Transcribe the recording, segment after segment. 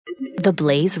The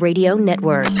Blaze Radio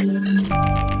Network.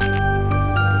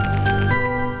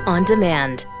 On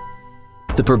demand.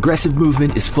 The progressive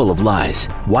movement is full of lies.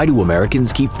 Why do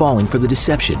Americans keep falling for the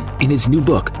deception? In his new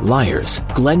book, Liars,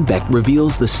 Glenn Beck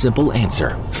reveals the simple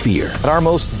answer: fear. At our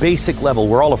most basic level,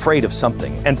 we're all afraid of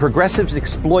something, and progressives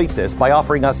exploit this by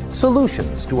offering us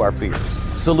solutions to our fears.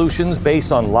 Solutions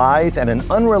based on lies and an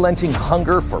unrelenting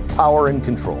hunger for power and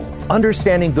control.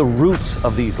 Understanding the roots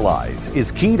of these lies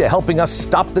is key to helping us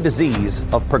stop the disease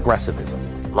of progressivism.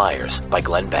 Liars by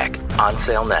Glenn Beck. On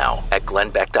sale now at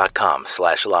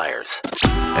glennbeck.com/liars.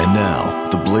 And now,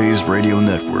 the Blaze Radio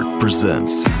Network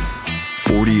presents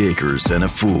 40 Acres and a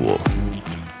Fool.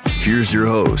 Here's your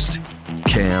host,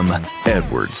 Cam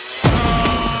Edwards.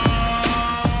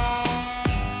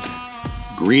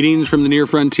 Greetings from the near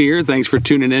frontier. Thanks for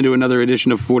tuning in to another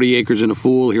edition of 40 Acres and a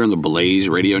Fool here on the Blaze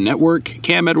Radio Network.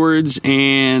 Cam Edwards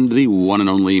and the one and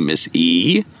only Miss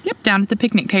E. Yep, down at the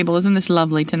picnic table. Isn't this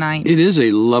lovely tonight? It is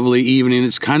a lovely evening.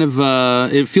 It's kind of,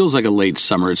 it feels like a late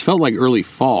summer. It's felt like early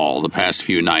fall the past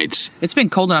few nights. It's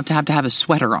been cold enough to have a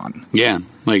sweater on. Yeah,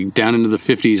 like down into the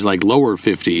 50s, like lower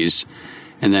 50s.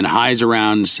 And then highs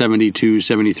around 72,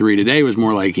 73. Today was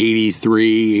more like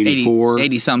 83, 84.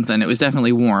 80-something. It was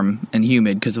definitely warm and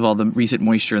humid because of all the recent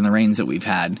moisture and the rains that we've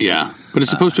had. Yeah, but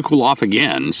it's supposed to cool off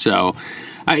again. So,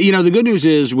 the good news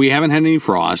is we haven't had any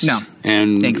frost. No,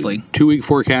 and thankfully. 2-week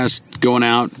forecast going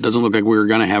out. Doesn't look like we're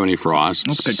going to have any frost.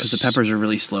 That's good because the peppers are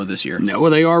really slow this year. No, well,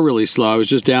 they are really slow. I was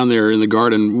just down there in the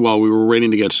garden while we were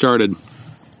waiting to get started.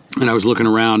 And I was looking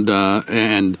around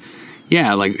and...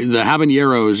 yeah, like the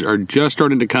habaneros are just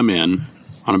starting to come in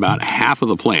on about half of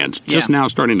the plants, just now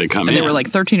starting to come in. And they were like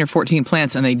 13 or 14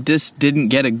 plants, and they just didn't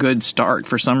get a good start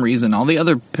for some reason. All the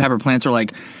other pepper plants are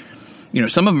like,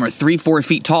 some of them are 3-4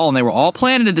 feet tall, and they were all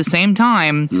planted at the same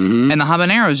time, and the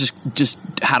habaneros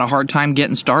just had a hard time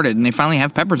getting started, and they finally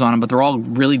have peppers on them, but they're all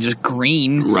really just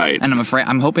green. Right. And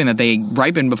I'm hoping that they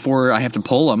ripen before I have to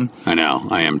pull them. I know,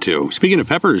 I am too. Speaking of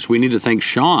peppers, we need to thank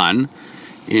Sean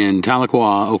in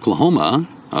Tahlequah, Oklahoma,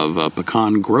 of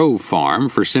Pecan Grove Farm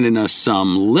for sending us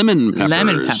some lemon peppers.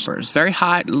 Lemon peppers. Very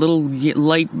hot, little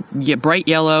light, bright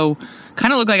yellow.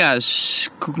 Kind of look like a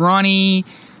scrawny...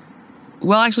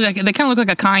 well, actually, they kind of look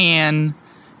like a cayenne,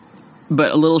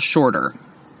 but a little shorter.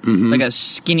 Mm-hmm. Like a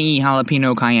skinny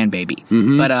jalapeno cayenne baby.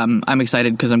 Mm-hmm. But I'm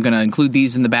excited because I'm going to include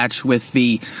these in the batch with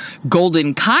the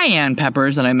golden cayenne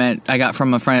peppers that I got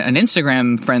from an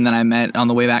Instagram friend that I met on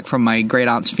the way back from my great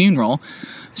aunt's funeral.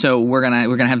 So we're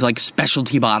gonna have like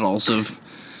specialty bottles of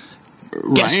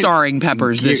guest starring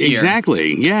peppers this year.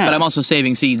 Exactly, yeah. But I'm also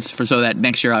saving seeds so that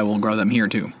next year I will grow them here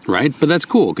too. Right, but that's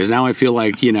cool because now I feel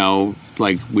like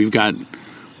like we've got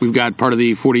part of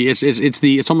the 40.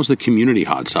 It's almost the community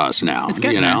hot sauce now. It's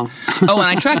good, Oh, and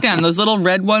I tracked down those little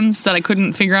red ones that I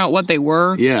couldn't figure out what they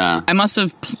were. Yeah, I must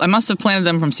have planted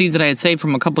them from seeds that I had saved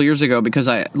from a couple years ago because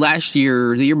the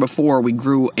year before, we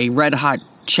grew a red hot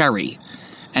cherry.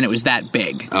 And it was that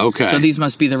big. Okay. So these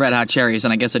must be the red hot cherries,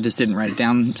 and I guess I just didn't write it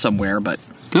down somewhere, but...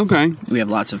 okay. We have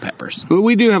lots of peppers. But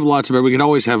we do have lots of peppers. We can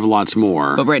always have lots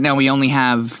more. But right now we only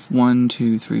have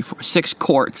 6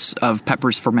 quarts of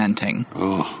peppers fermenting.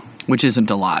 Oh. Which isn't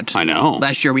a lot. I know.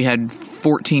 Last year we had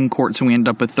 14 quarts, and we ended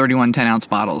up with 31 10-ounce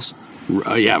bottles.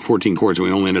 14 quarts, and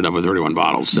we only ended up with 31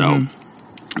 bottles, so...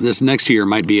 This next year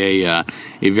might be a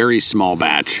very small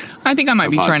batch. I think I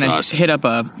might be trying to hit up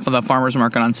the farmer's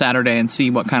market on Saturday and see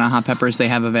what kind of hot peppers they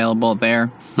have available there.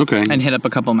 Okay. And hit up a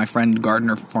couple of my friend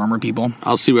gardener farmer people.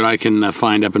 I'll see what I can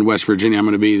find up in West Virginia. I'm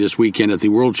going to be this weekend at the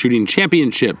World Shooting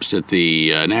Championships at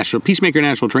the Peacemaker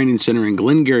National Training Center in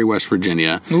Glengarry, West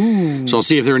Virginia. Ooh. So I'll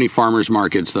see if there are any farmers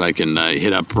markets that I can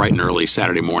hit up bright and early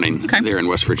Saturday morning there in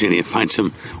West Virginia and find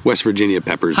some West Virginia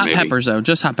peppers. Hot peppers, though.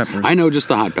 Just hot peppers. I know, just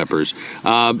the hot peppers.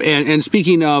 And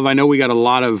speaking of, I know we got a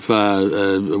lot of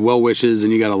well wishes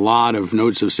and you got a lot of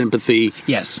notes of sympathy.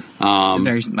 Yes.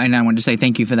 And I wanted to say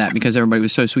thank you for that because everybody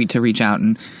was so sweet to reach out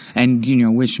and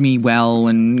wish me well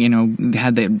and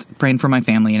praying for my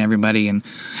family and everybody, and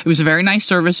it was a very nice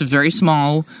service. It was very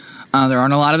small. There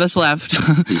aren't a lot of us left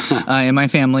in my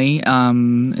family,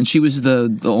 and she was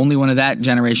the only one of that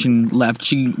generation left.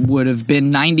 She would have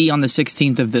been 90 on the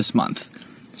 16th of this month,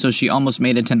 so she almost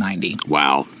made it to 90.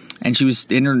 Wow. And she was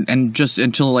and just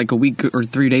until like a week or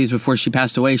 3 days before she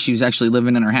passed away, she was actually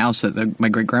living in her house that my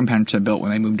great-grandparents had built when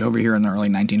they moved over here in the early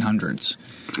 1900s.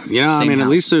 Yeah, Same house. At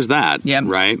least there's that, yep.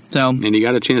 Right? So, and you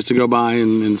got a chance to go by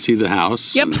and see the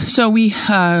house. Yep. So we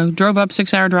drove up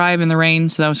 6-hour drive in the rain,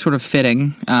 so that was sort of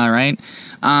fitting, right?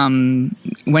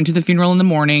 Went to the funeral in the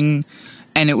morning,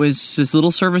 And it was this little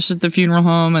service at the funeral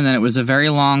home, and then it was a very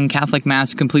long Catholic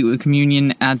Mass, complete with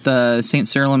communion at the St.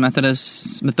 Cyril and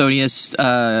Methodius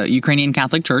Ukrainian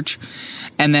Catholic Church.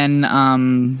 And then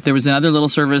there was another little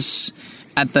service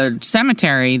at the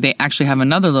cemetery. They actually have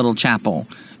another little chapel,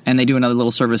 and they do another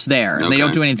little service there. And they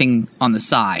don't do anything on the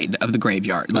side of the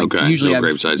graveyard. Usually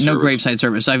no graveside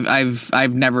service.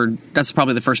 I've never. That's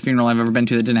probably the first funeral I've ever been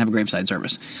to that didn't have a graveside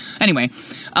service. Anyway,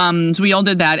 so we all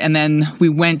did that, and then we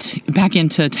went back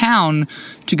into town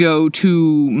to go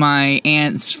to my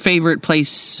aunt's favorite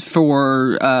place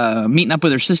for meeting up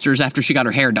with her sisters after she got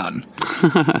her hair done.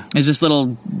 It's this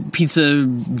little pizza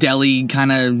deli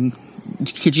kind of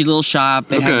kitschy little shop.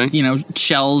 They had,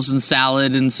 shells and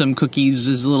salad and some cookies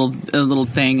as a little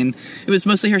thing, and it was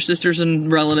mostly her sisters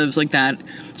and relatives like that.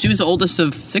 She was the oldest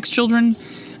of 6 children,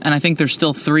 and I think there's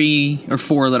still 3 or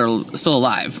 4 that are still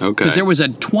alive. Okay. Because there was a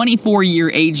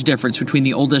 24-year age difference between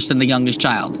the oldest and the youngest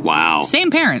child. Wow. Same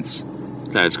parents.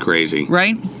 That's crazy.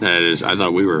 Right? That is. I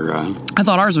thought we were. I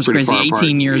thought ours was crazy.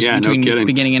 18 years between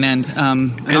beginning and end.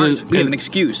 We have an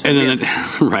excuse. And then,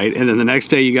 right. And then the next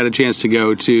day, you got a chance to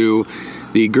go to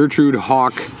the Gertrude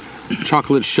Hawk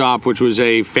chocolate shop, which was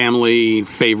a family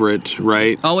favorite,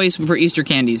 right? Always for Easter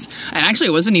candies. And actually,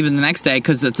 it wasn't even the next day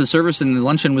because the service and the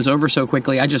luncheon was over so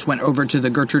quickly. I just went over to the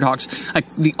Gertrude Hawk's.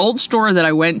 The old store that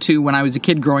I went to when I was a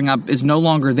kid growing up is no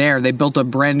longer there. They built a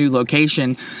brand new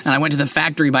location, and I went to the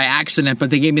factory by accident, but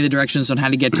they gave me the directions on how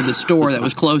to get to the store that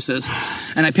was closest.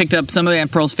 And I picked up some of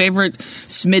Aunt Pearl's favorite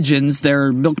smidgens.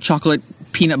 They're milk chocolate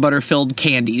peanut butter filled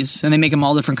candies, and they make them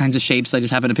all different kinds of shapes. I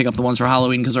just happened to pick up the ones for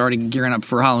Halloween because they're already gearing up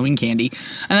for Halloween candy.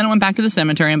 And then I went back to the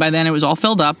cemetery, and by then it was all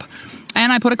filled up,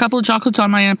 and I put a couple of chocolates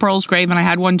on my Aunt Pearl's grave, and I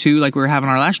had one too, like we were having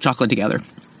our last chocolate together.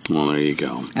 Well, there you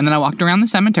go. And then I walked around the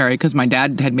cemetery because my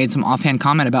dad had made some offhand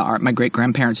comment about my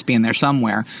great-grandparents being there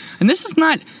somewhere. And this is,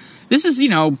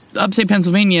 upstate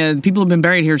Pennsylvania. People have been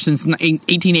buried here since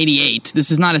 1888.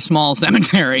 This is not a small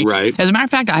cemetery. Right. As a matter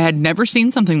of fact, I had never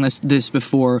seen something this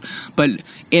before, but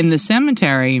in the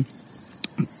cemetery,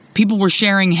 people were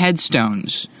sharing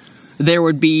headstones. There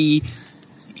would be,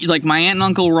 like, my aunt and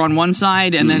uncle were on one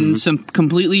side, and then some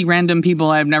completely random people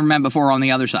I've never met before on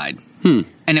the other side.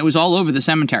 And it was all over the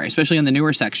cemetery, especially in the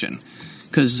newer section.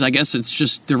 Because I guess it's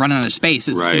just, they're running out of space.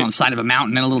 It's on the side of a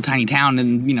mountain in a little tiny town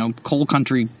in, coal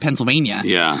country, Pennsylvania.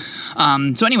 Yeah.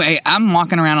 So anyway, I'm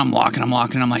walking around, I'm walking.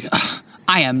 I'm like,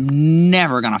 I am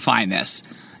never going to find this.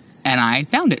 And I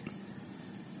found it.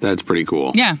 That's pretty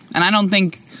cool. Yeah. And I don't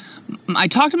think, I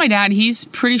talked to my dad. He's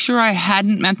pretty sure I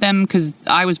hadn't met them because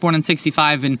I was born in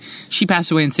 65 and she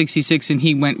passed away in 66, and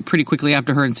he went pretty quickly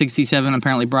after her in 67.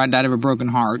 Apparently died of a broken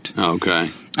heart. Oh, okay.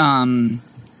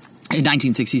 In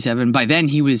 1967. By then,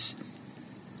 he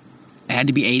had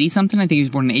to be 80-something. I think he was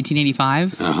born in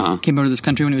 1885. Came over to this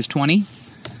country when he was 20.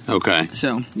 Okay.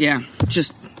 So, yeah,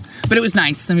 but it was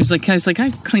nice. I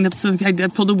cleaned up I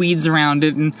pulled the weeds around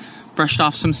it and brushed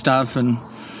off some stuff. And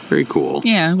very cool.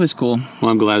 Yeah, it was cool.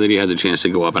 Well, I'm glad that you had the chance to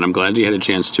go up, and I'm glad you had a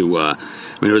chance to,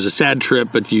 it was a sad trip,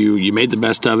 but you made the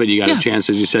best of it. You got a chance,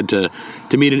 as you said, to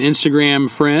meet an Instagram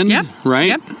friend, right?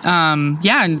 Yep.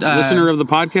 And listener of the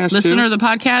podcast, listener of the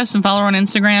podcast, and follow her on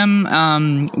Instagram.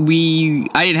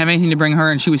 I didn't have anything to bring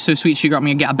her, and she was so sweet. She got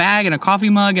me a bag and a coffee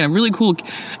mug and a really cool,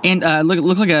 and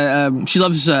looked like she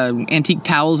loves antique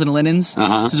towels and linens.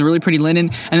 This is a really pretty linen.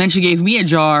 And then she gave me a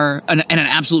jar, and an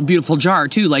absolute beautiful jar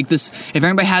too. Like this, if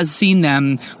anybody has seen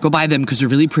them, go buy them because they're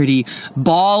really pretty.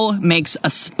 Ball makes a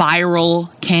spiral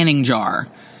canning jar,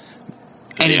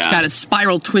 and it's got a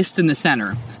spiral twist in the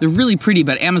center. They're really pretty,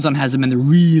 but Amazon has them and they're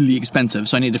really expensive,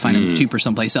 so I need to find them cheaper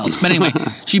someplace else. But anyway,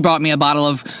 she brought me a bottle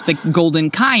of the golden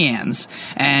cayennes,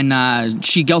 and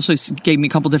she also gave me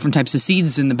a couple different types of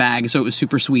seeds in the bag, so it was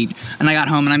super sweet. And I got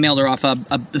home and I mailed her off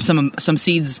some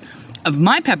seeds of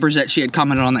my peppers that she had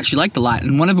commented on that she liked a lot,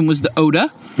 and one of them was the Oda,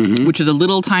 which are the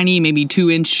little tiny, maybe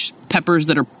 2-inch peppers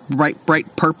that are bright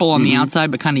purple on the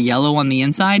outside, but kind of yellow on the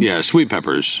inside. Yeah, sweet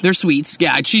peppers. They're sweets.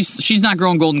 Yeah, she's not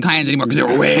growing golden cayennes anymore because they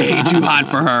were way too hot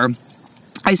for her.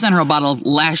 I sent her a bottle of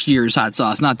last year's hot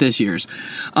sauce, not this year's.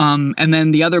 And then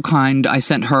the other kind I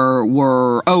sent her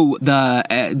were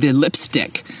the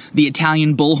lipstick, the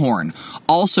Italian bullhorn.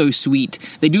 Also sweet.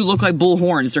 They do look like bull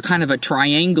horns. They're kind of a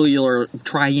triangular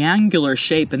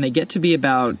shape, and they get to be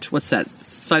about,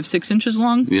 5-6 inches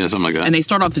long? Yeah, something like that. And they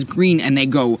start off as green, and they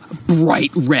go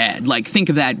bright red. Like, think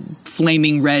of that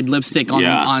flaming red lipstick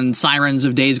on Sirens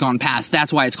of Days Gone Past.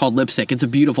 That's why it's called lipstick. It's a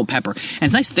beautiful pepper. And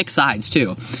it's nice thick sides,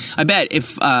 too. I bet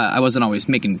if I wasn't always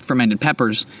making fermented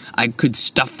peppers, I could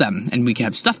stuff them, and we could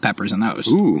have stuffed peppers in those.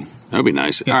 Ooh. That would be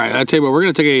nice. Yeah. All right, I'll tell you what, we're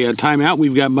going to take a time out.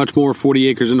 We've got much more 40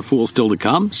 Acres and a Fool still to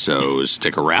come, so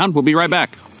stick around. We'll be right back.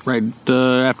 right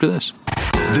after this.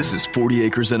 This is 40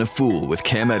 Acres and a Fool with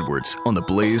Cam Edwards on the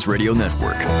Blaze Radio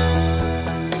Network.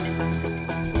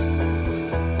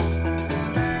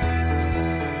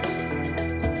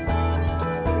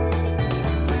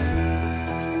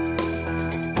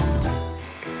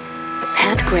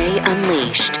 Pat Gray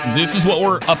Unleashed. This is what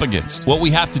we're up against. What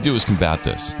we have to do is combat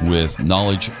this with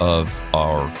knowledge of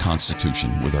our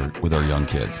Constitution with our young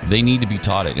kids. They need to be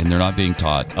taught it, and they're not being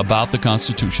taught about the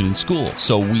Constitution in school.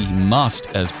 So we must,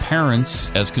 as parents,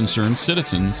 as concerned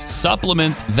citizens,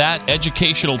 supplement that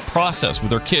educational process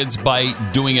with our kids by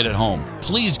doing it at home.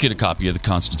 Please get a copy of the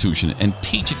Constitution and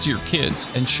teach it to your kids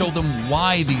and show them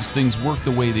why these things work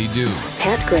the way they do.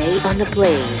 Pat Gray on the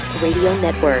Blaze Radio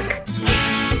Network.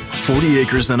 40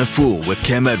 Acres and a Fool with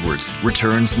Cam Edwards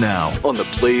returns now on the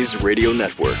Blaze Radio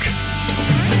Network.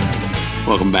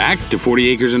 Welcome back to 40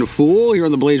 Acres and a Fool here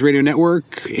on the Blaze Radio Network,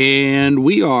 and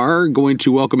we are going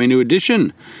to welcome a new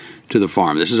addition to the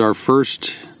farm. This is our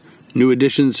first new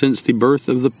addition since the birth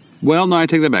of the... Well, no, I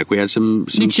take that back. We had some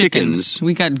chickens.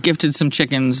 We got gifted some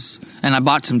chickens, and I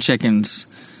bought some chickens.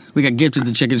 We got gifted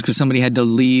the chickens because somebody had to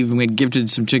leave, and we had gifted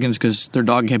some chickens because their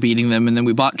dog kept eating them, and then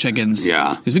we bought chickens.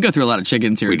 Yeah. Because we go through a lot of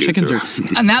chickens here. We do chickens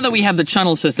and now that we have the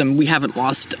channel system, we haven't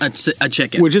lost a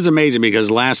chicken. Which is amazing,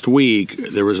 because last week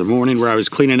there was a morning where I was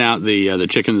cleaning out the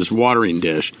chicken's watering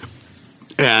dish,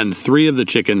 and 3 of the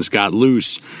chickens got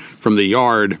loose from the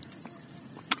yard,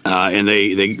 and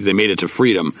they made it to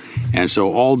freedom. And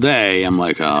so all day I'm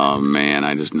like, oh man,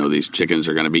 I just know these chickens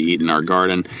are going to be eating our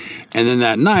garden. And then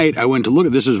that night, I went to look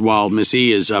at this is while Miss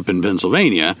E is up in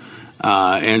Pennsylvania.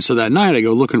 And so that night, I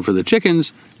go looking for the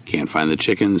chickens. Can't find the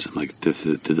chickens. I'm like,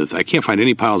 I can't find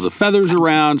any piles of feathers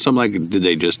around. So I'm like, did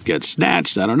they just get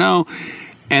snatched? I don't know.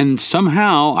 And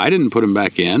somehow, I didn't put them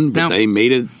back in, but they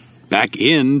made it back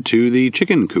into the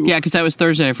chicken coop. Yeah, because that was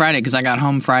Thursday to Friday, because I got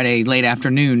home Friday late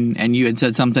afternoon, and you had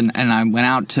said something, and I went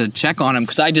out to check on them,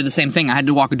 because I did the same thing. I had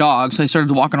to walk a dog, so I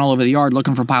started walking all over the yard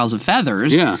looking for piles of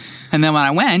feathers. Yeah. And then when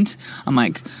I went, I'm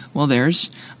like, well,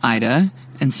 there's Ida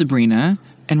and Sabrina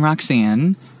and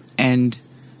Roxanne and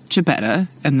Chipetta,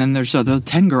 and then there's the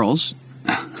 10 girls,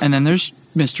 and then there's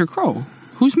Mr. Crow.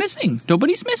 Who's missing?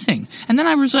 Nobody's missing. And then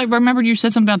I was like, remembered you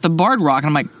said something about the barred rock, and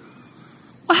I'm like,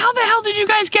 well, how the hell did you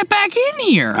guys get back in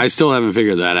here? I still haven't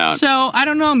figured that out. So, I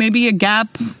don't know, maybe a gap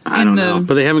I don't know.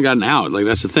 But they haven't gotten out. Like,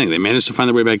 that's the thing. They managed to find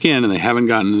their way back in, and they haven't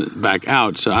gotten back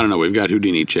out. So, I don't know. We've got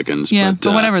Houdini chickens. Yeah,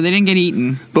 but whatever. They didn't get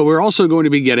eaten. But we're also going to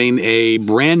be getting a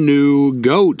brand new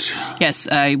goat. Yes.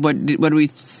 What do we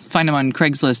find him on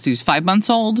Craigslist? He's 5 months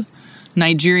old.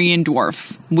 Nigerian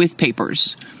dwarf with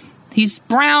papers. He's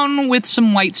brown with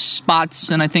some white spots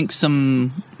and I think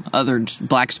some other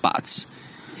black spots.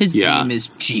 His name is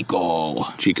Chico.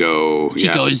 Chico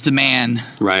is the man.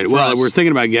 Right. Well, we're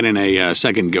thinking about getting a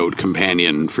second goat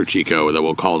companion for Chico that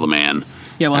we'll call the man.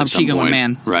 Yeah, we'll have Chico and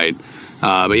man. Right.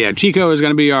 But yeah, Chico is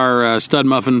going to be our stud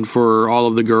muffin for all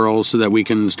of the girls so that we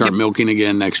can start milking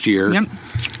again next year. Yep.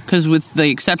 Because with the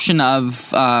exception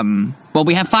of,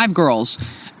 we have 5 girls,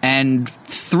 and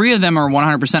 3 of them are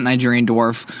 100% Nigerian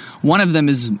dwarf. One of them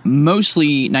is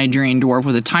mostly Nigerian dwarf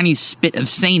with a tiny spit of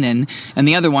Saanen, and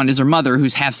the other one is her mother,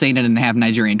 who's half Saanen and half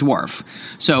Nigerian dwarf.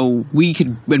 So we could,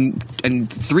 and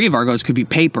 3 of our goats could be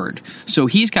papered. So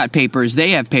he's got papers, they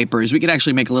have papers. We could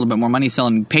actually make a little bit more money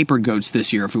selling papered goats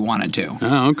this year if we wanted to.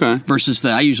 Oh, okay. Versus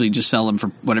I usually just sell them for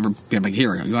whatever. Like,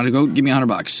 here, you want a goat? Give me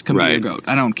 $100. Come get your goat.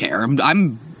 I don't care.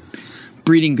 I'm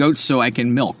breeding goats so I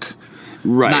can milk.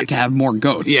 Right. Not to have more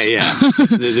goats. Yeah.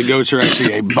 The goats are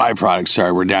actually a byproduct.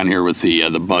 Sorry, we're down here with the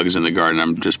bugs in the garden.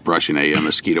 I'm just brushing a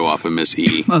mosquito off of Miss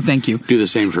E. Oh, thank you. Do the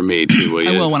same for me, too, will you?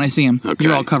 I will when I see him. Okay.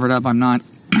 You're all covered up. I'm not.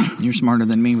 You're smarter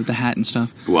than me with the hat and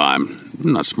stuff. Well, I'm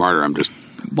not smarter. I'm just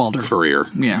balder. Furrier.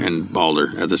 Yeah. And balder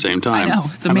at the same time. I know.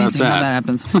 It's amazing how that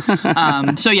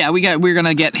happens. So, yeah, we're going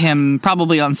to get him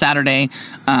probably on Saturday.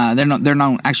 They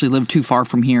don't actually live too far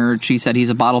from here. She said he's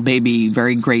a bottle baby,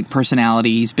 very great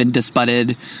personality. He's been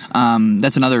disbudded.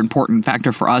 That's another important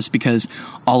factor for us because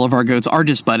all of our goats are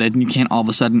disbudded, and you can't all of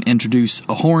a sudden introduce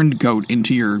a horned goat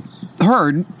into your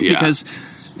herd because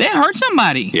they hurt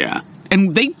somebody. Yeah.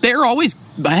 And they're always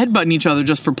headbutting each other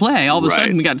just for play. All of a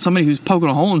sudden, we got somebody who's poking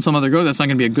a hole in some other goat. That's not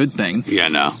going to be a good thing. Yeah,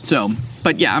 no. So,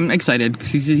 but yeah, I'm excited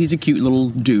because he's a cute little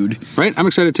dude. Right, I'm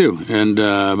excited too. And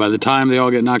by the time they all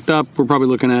get knocked up, we're probably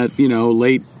looking at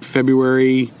late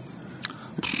February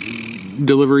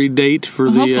delivery date for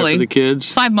the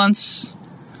kids. 5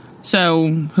 months. So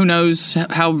who knows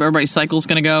how everybody's cycle's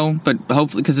going to go, but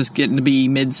hopefully, because it's getting to be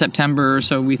mid-September,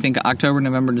 so we think October,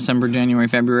 November, December, January,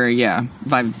 February,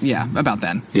 about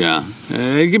then. Yeah.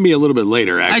 It could be a little bit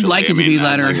later, actually. I'd like it to be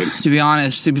later, to be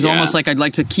honest. It was almost like I'd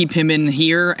like to keep him in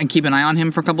here and keep an eye on him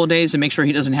for a couple of days and make sure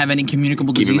he doesn't have any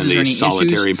communicable diseases or any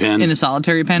issues pen. in the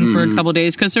solitary pen for a couple of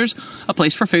days, because there's a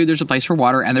place for food, there's a place for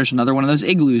water, and there's another one of those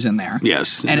igloos in there.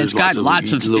 Yes. And it's got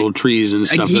lots of little trees and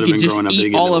stuff that have been growing up. He could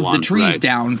just eat all of the trees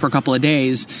down for a couple of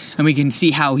days, and we can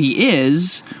see how he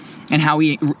is and how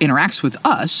he interacts with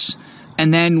us,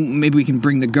 and then maybe we can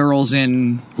bring the girls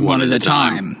in one at a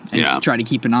time and just try to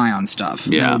keep an eye on stuff.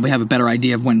 Yeah. Then we have a better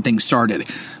idea of when things started.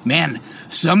 Man,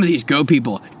 some of these goat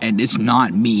people, and it's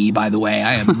not me, by the way,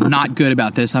 I am not good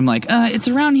about this. I'm like, it's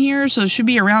around here, so it should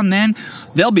be around then.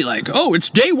 They'll be like, oh, it's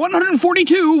day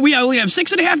 142. We only have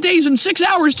 6.5 days and 6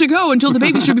 hours to go until the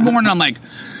baby should be born. And I'm like,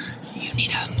 you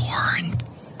need a more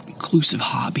inclusive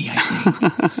hobby, I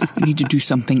think. You need to do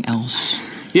something else.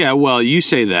 Yeah, well, you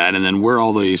say that, and then we're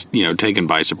always, taken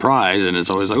by surprise, and it's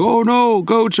always like, oh no,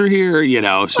 goats are here,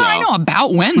 So. Well, I know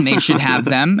about when they should have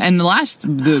them, and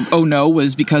the oh no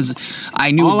was because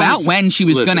I knew when she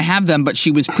was going to have them, but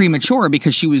she was premature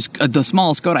because she was the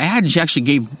smallest goat I had, and she actually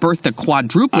gave birth to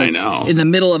quadruplets in the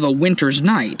middle of a winter's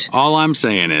night. All I'm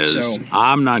saying is,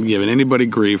 I'm not giving anybody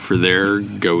grief for their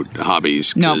goat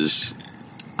hobbies, because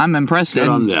I'm impressed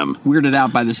and them. Weirded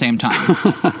out by the same time.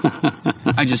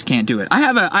 I just can't do it.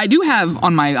 I do have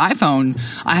on my iPhone,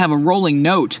 I have a rolling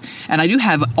note, and I do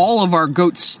have all of our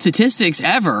goat statistics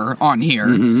ever on here.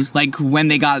 Mm-hmm. Like when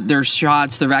they got their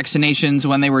shots, their vaccinations,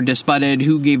 when they were disbudded,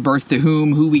 who gave birth to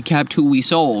whom, who we kept, who we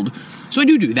sold. So I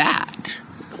do that.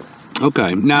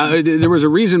 Okay. Now, there was a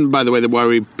reason, by the way, why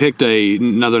we picked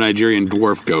another Nigerian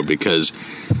dwarf goat, because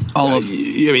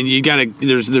you got to,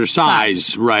 there's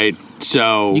size, right?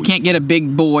 So you can't get a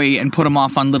big boy and put him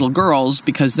off on little girls,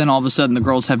 because then all of a sudden the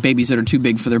girls have babies that are too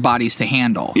big for their bodies to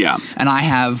handle. Yeah. And I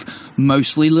have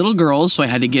mostly little girls, so I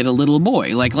had to get a little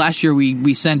boy. Like last year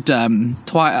we sent the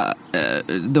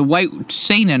white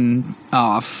Saanen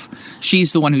off.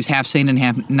 She's the one who's half Saanen,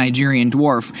 half Nigerian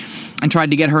dwarf, and tried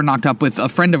to get her knocked up with a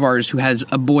friend of ours who has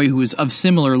a boy who is of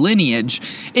similar lineage.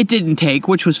 It didn't take,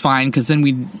 which was fine, because then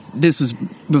this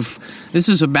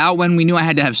is about when we knew I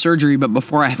had to have surgery, but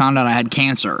before I found out I had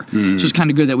cancer. Mm. So it's kind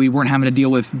of good that we weren't having to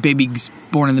deal with babies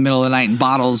born in the middle of the night in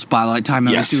bottles by the time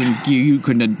I was doing. You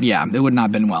couldn't have, it would not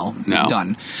have been well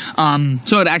done.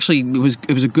 So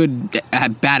it was a good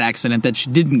bad accident that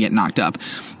she didn't get knocked up.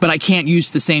 But I can't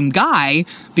use the same guy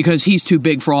because he's too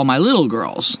big for all my little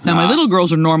girls. Now, my little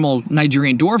girls are normal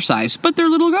Nigerian dwarf size, but they're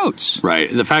little goats. Right.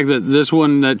 The fact that this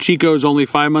one, that Chico's only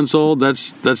 5 months old,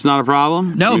 that's not a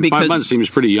problem? No, because 5 months seems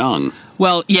pretty young.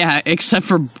 Well, yeah, except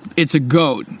for it's a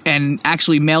goat. And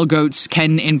actually, male goats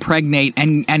can impregnate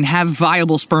and have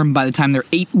viable sperm by the time they're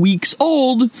 8 weeks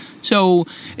old. So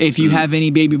if you have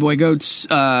any baby boy goats,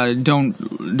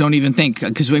 don't even think,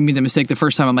 because we made the mistake the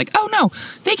first time. I'm like, oh no,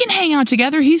 they can hang out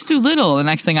together. He's too little. The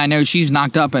next thing I know, she's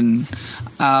knocked up, and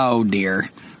oh dear.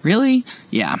 Really?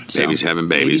 Yeah. So, babies having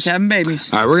babies. Babies having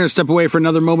babies. All right, we're going to step away for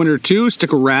another moment or two.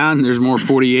 Stick around. There's more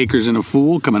 40 Acres and a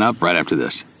Fool coming up right after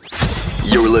this.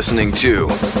 You're listening to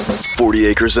 40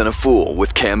 Acres and a Fool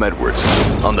with Cam Edwards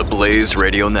on the Blaze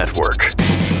Radio Network.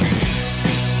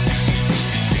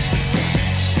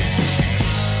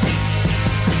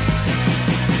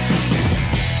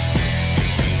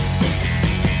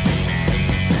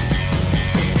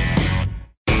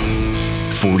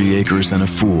 "40 Acres and a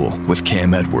Fool" with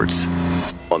Cam Edwards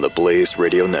on the Blaze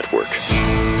Radio Network.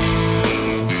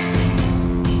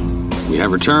 We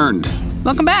have returned.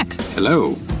 Welcome back.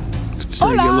 Hello. It's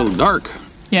starting to get a little dark.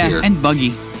 Yeah, here. And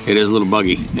buggy. It is a little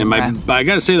buggy. And I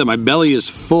got to say that my belly is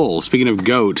full. Speaking of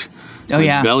goat.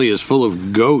 My belly is full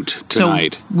of goat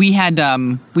tonight. So we had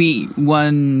we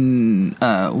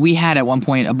had at one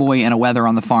point a boy and a wether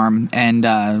on the farm, and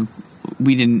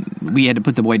we had to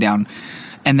put the boy down.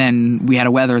 And then we had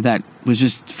a wether that was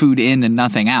just food in and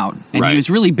nothing out. And he was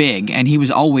really big, and he was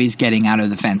always getting out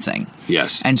of the fencing.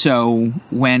 Yes. And so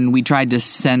when we tried to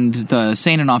send the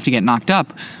Saanen off to get knocked up,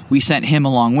 we sent him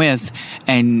along with,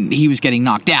 and he was getting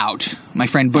knocked out. My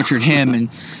friend butchered him and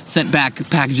sent back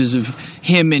packages of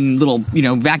him in little,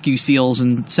 vacuum seals,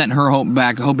 and sent her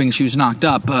back hoping she was knocked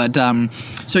up. But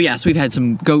so we've had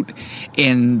some goat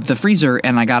in the freezer,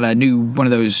 and I got a new one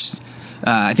of those.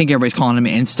 I think everybody's calling them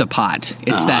Instapot.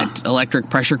 It's that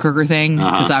electric pressure cooker thing.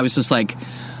 Because I was just like,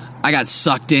 I got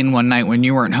sucked in one night when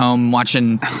you weren't home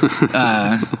watching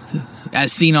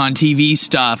as seen on TV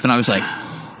stuff, and I was like,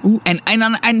 Ooh, and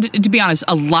to be honest,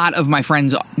 a lot of my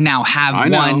friends now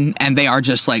have one, and they are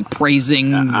just like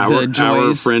praising the joys.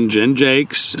 Our friend Jen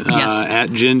Jakes,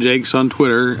 at Jen Jakes on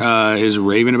Twitter, is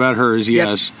raving about hers.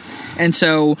 Yes, and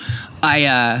so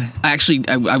I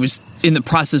was in the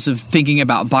process of thinking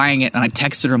about buying it, and I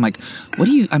texted her. I'm like, "What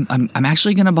do you? I'm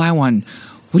actually going to buy one.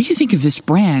 What do you think of this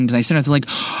brand?" And I sent her like,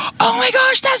 "Oh my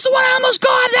gosh, that's the one I almost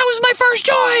got. That was my first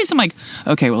choice." I'm like,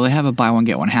 "Okay, well, they have a buy one,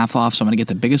 get one half off, so I'm going to get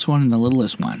the biggest one and the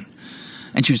littlest one."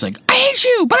 And she was like, "I hate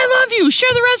you, but I love you.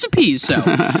 Share the recipes." So,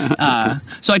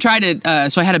 so I tried it.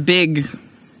 So I had a big,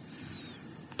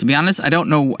 to be honest, I don't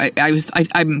know.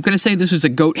 I'm going to say this was a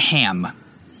goat ham.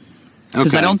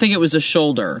 Because I don't think it was a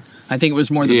shoulder. I think it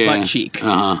was more the butt cheek.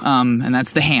 And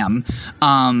that's the ham.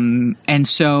 And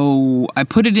so I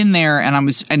put it in there,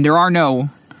 and there are no,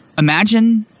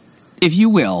 imagine, if you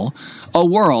will, a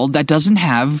world that doesn't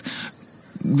have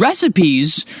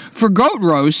recipes for goat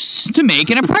roasts to make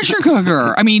in a pressure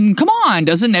cooker. I mean, come on,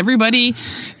 doesn't everybody?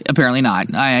 Apparently not.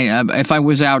 If I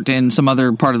was out in some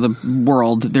other part of the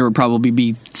world, there would probably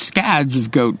be scads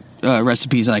of goat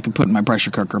recipes that I could put in my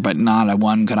pressure cooker, but not a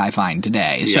one could I find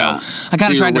today. Yeah. So I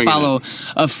kind of tried to follow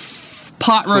a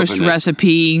pot roast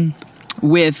recipe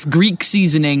with Greek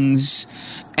seasonings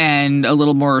and a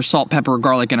little more salt, pepper,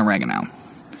 garlic, and oregano.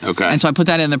 Okay. And so I put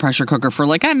that in the pressure cooker for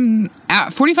like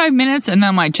 45 minutes, and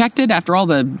then when I checked it after all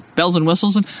the bells and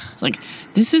whistles, and like,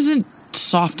 this isn't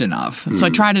soft enough. So I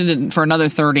tried it for another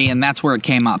 30, and that's where it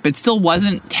came up. It still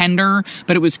wasn't tender,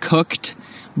 but it was cooked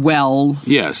well.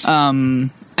 Yes.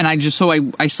 And I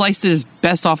sliced it as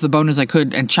best off the bone as I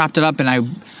could and chopped it up, and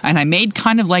I made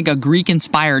kind of like a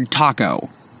Greek-inspired taco.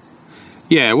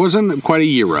 Yeah, it wasn't quite a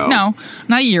gyro. No,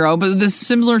 not a gyro, but the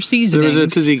similar seasonings. There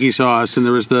was a tzatziki sauce, and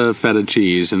there was the feta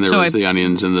cheese, and there was the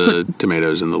onions, and the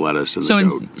tomatoes, and the lettuce, and the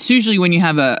goat. It's usually when you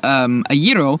have a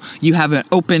gyro, you have an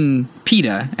open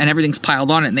pita, and everything's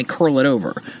piled on it, and they curl it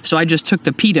over. So I just took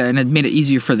the pita, and it made it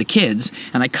easier for the kids,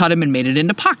 and I cut them and made it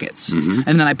into pockets. Mm-hmm.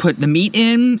 And then I put the meat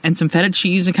in, and some feta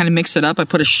cheese, and kind of mixed it up. I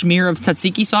put a smear of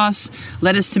tzatziki sauce,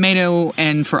 lettuce, tomato,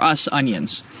 and for us,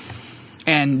 onions.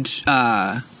 And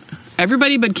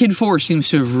everybody but Kid 4 seems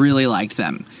to have really liked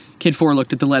them. Kid 4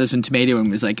 looked at the lettuce and tomato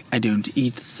and was like, "I don't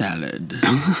eat salad."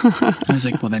 I was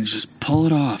like, "Well, then just pull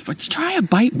it off. But try a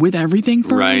bite with everything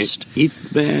first." Right.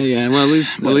 Well, at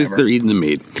least they're eating the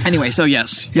meat. Anyway, so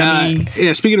yes.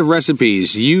 Speaking of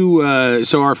recipes, so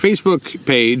our Facebook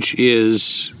page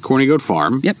is Corny Goat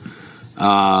Farm. Yep.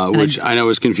 Which I know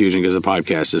is confusing because the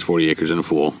podcast is 40 Acres and a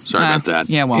Fool. Sorry about that.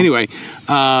 Yeah, well. Anyway.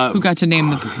 Who got to name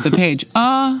the page?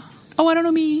 Oh, I don't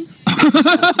know me.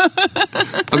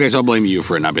 Okay, so I'll blame you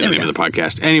for it not being the name of the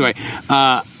podcast. Anyway,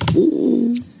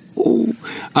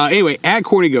 at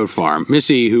Corny Goat Farm,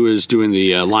 Missy, who is doing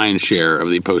the lion's share of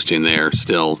the posting there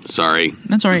still, sorry.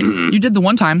 That's all right. You did the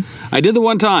one time. I did the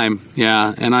one time,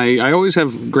 yeah, and I always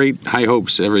have great high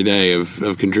hopes every day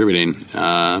of contributing,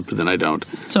 but then I don't.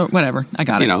 So, whatever. I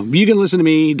got it. You can listen to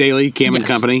me daily, Cam and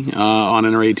Company, on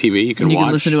NRA TV. You can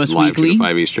listen to us live weekly.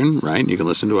 5 Eastern, right? You can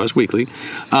listen to us weekly.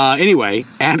 Anyway,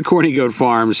 at Corny Goat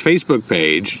Farm's Facebook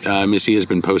page, Missy has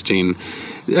been posting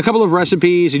a couple of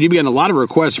recipes, and you've gotten a lot of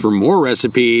requests for more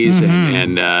recipes,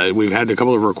 and we've had a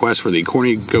couple of requests for the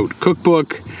Corny Goat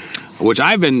Cookbook, which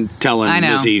I've been telling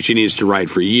Missy she needs to write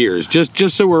for years,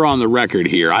 just so we're on the record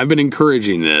here. I've been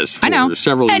encouraging this for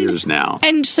several years now.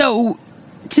 And so,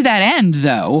 to that end,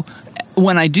 though,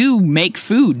 when I do make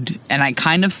food, and I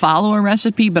kind of follow a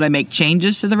recipe, but I make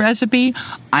changes to the recipe,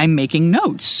 I'm making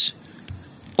notes.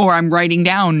 Or I'm writing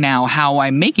down now how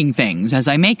I'm making things as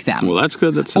I make them. Well, that's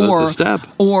good. That's a step.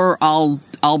 Or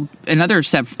another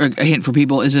step, a hint for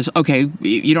people is this, okay,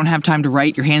 you don't have time to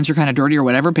write, your hands are kind of dirty or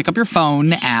whatever, pick up your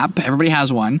phone app, everybody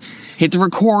has one, hit the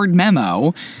record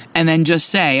memo, and then just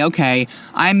say, okay,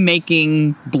 I'm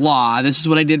making blah, this is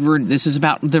what I did, this is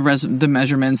about the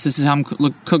measurements, this is how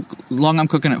long I'm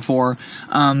cooking it for,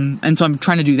 and so I'm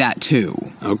trying to do that too.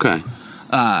 Okay.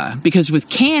 Because with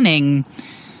canning,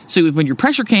 so when you're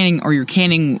pressure canning or you're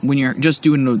canning when you're just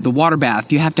doing the water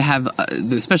bath, you have to have,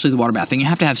 especially the water bath thing, you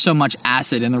have to have so much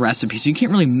acid in the recipe, so you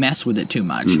can't really mess with it too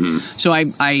much. Mm-hmm. So I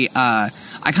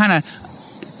kind of,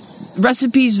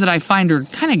 recipes that I find are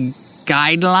kind of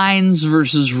guidelines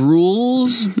versus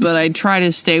rules, but I try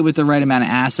to stay with the right amount of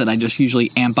acid. I just usually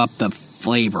amp up the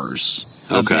flavors.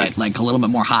 Okay. Bit, like a little bit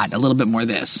more hot, a little bit more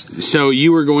this. So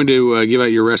you were going to give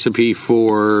out your recipe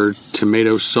for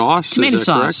tomato sauce? Tomato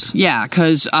sauce, correct? Yeah,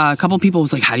 because a couple people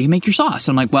was like, how do you make your sauce?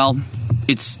 I'm like, well,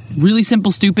 it's really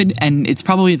simple, stupid, and it's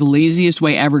probably the laziest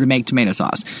way ever to make tomato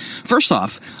sauce. First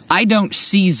off, I don't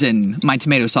season my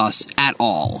tomato sauce at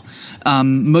all.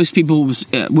 Most people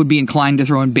would be inclined to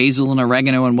throw in basil and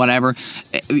oregano and whatever.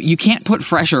 You can't put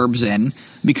fresh herbs in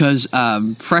because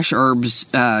fresh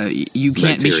herbs, you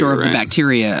can't be sure of the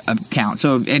bacteria count.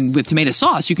 So, and with tomato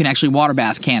sauce, you can actually water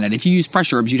bath can it. If you use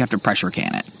fresh herbs, you'd have to pressure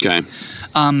can it. Okay.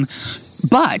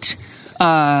 But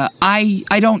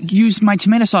I don't use my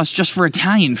tomato sauce just for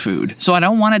Italian food, so I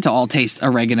don't want it to all taste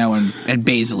oregano and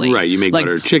basil. Right, you make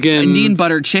buttered chicken. Indian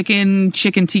buttered chicken,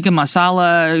 chicken tikka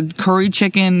masala, curry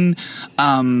chicken.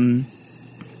 I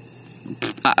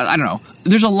don't know.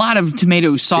 There's a lot of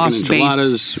tomato sauce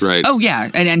enchiladas, based. Right. Oh yeah,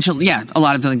 and a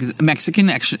lot of like Mexican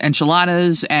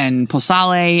enchiladas and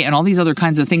pozole and all these other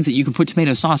kinds of things that you can put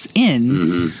tomato sauce in.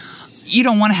 Mm-hmm. You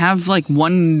don't want to have like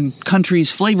one country's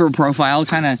flavor profile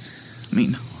kind of. I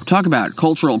mean, talk about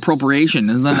cultural appropriation,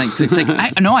 and then it's like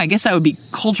I guess that would be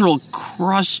cultural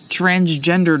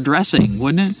cross-transgender dressing,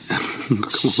 wouldn't it?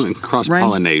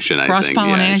 Cross-pollination, right? I think.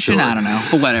 Cross-pollination, Yeah, sure. I don't know,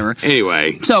 but whatever.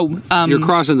 Anyway, so you're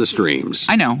crossing the streams.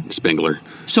 I know, Spengler.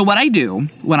 So what I do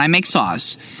when I make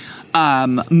sauce,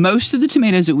 most of the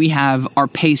tomatoes that we have are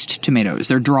paste tomatoes.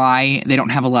 They're dry. They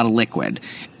don't have a lot of liquid.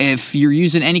 If you're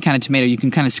using any kind of tomato, you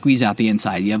can kind of squeeze out the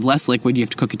inside. You have less liquid. You have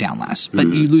to cook it down less, but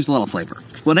you lose a little flavor.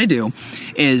 What I do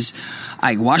is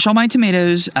I wash all my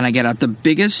tomatoes and I get out the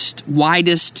biggest,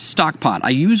 widest stock pot.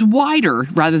 I use wider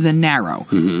rather than narrow.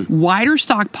 Mm-hmm. Wider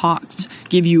stock pots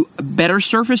give you a better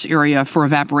surface area for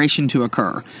evaporation to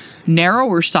occur.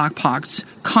 Narrower stock pots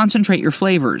concentrate your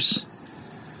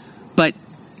flavors, but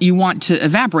you want to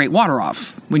evaporate water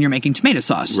off when you're making tomato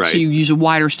sauce. Right. So you use a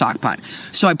wider stock pot.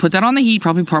 So I put that on the heat,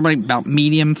 probably about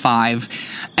medium 5,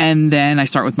 and then I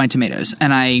start with my tomatoes.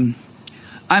 And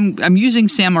I'm using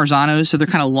San Marzanos, so they're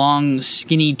kind of long,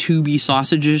 skinny, tubey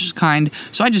sausages kind.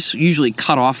 So I just usually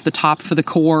cut off the top for the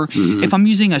core. Mm-hmm. If I'm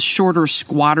using a shorter,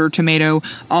 squatter tomato,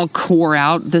 I'll core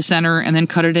out the center and then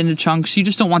cut it into chunks. You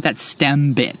just don't want that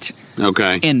stem bit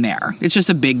in there. It's just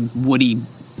a big, woody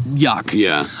yuck.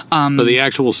 Yeah. But the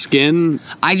actual skin?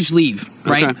 I just leave,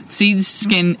 right? Okay. Seeds,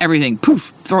 skin, everything. Poof,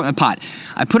 throw it in the pot.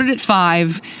 I put it at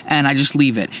 5, and I just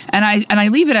leave it. And I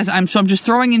leave it I'm just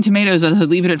throwing in tomatoes as I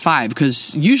leave it at 5,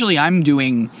 because usually I'm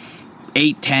doing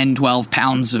 8, 10, 12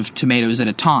 pounds of tomatoes at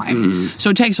a time. Mm-hmm. So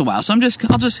it takes a while. So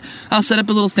I'll set up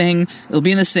a little thing. It'll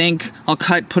be in the sink. I'll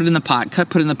put it in the pot,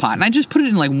 put it in the pot. And I just put it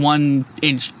in like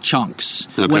 1-inch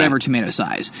chunks, whatever tomato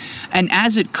size. And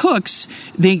as it cooks,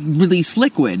 they release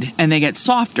liquid and they get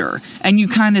softer. And you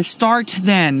kind of start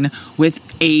then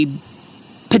with a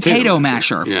potato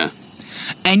masher. Yeah.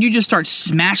 And you just start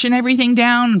smashing everything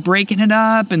down, breaking it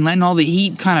up, and letting all the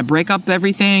heat kind of break up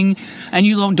everything. And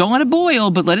you don't let it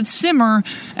boil, but let it simmer,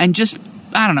 and just,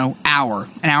 I don't know,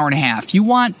 an hour and a half. You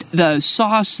want the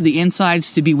sauce, the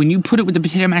insides to be, when you put it with the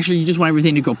potato masher, you just want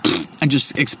everything to go and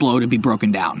just explode and be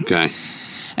broken down. Okay.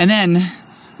 And then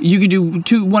you can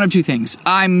do one of two things.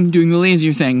 I'm doing the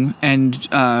lazier thing, and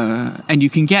you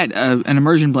can get an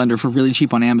immersion blender for really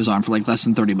cheap on Amazon for like less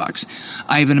than $30.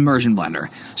 I have an immersion blender.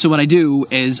 So what I do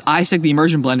is I stick the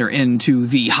immersion blender into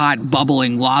the hot,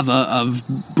 bubbling lava of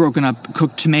broken up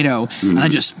cooked tomato, and I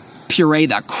just puree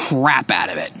the crap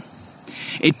out of it.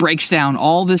 It breaks down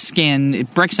all the skin.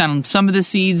 It breaks down some of the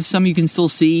seeds. Some you can still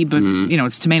see, but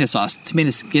it's tomato sauce.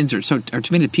 Tomato skins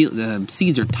the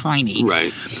seeds are tiny.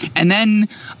 Right. And then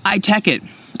I check it.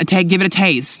 Give it a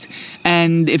taste.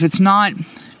 And if it's not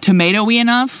tomatoey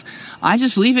enough, I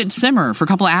just leave it simmer for a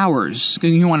couple of hours.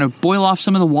 You want to boil off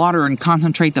some of the water and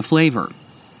concentrate the flavor.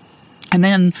 And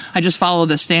then I just follow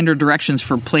the standard directions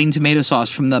for plain tomato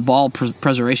sauce from the Ball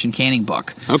Preservation Canning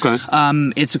book. Okay.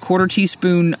 It's a 1/4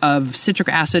 teaspoon of citric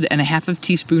acid and a 1/2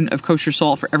 teaspoon of kosher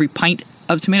salt for every pint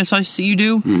of tomato sauce that you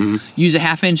do. Mm-hmm. Use a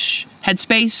 1/2-inch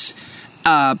headspace.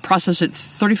 Process it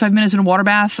 35 minutes in a water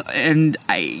bath, and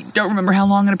I don't remember how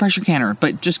long in a pressure canner,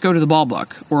 but just go to the Ball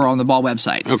book or on the Ball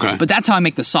website. Okay. But that's how I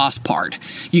make the sauce part.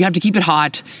 You have to keep it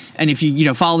hot, and if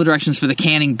you follow the directions for the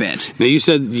canning bit. Now, you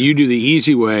said you do the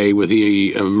easy way with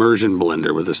the immersion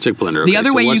blender, with the stick blender. The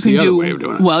other way you can do,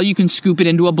 you can scoop it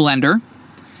into a blender,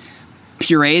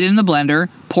 puree it in the blender,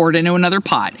 pour it into another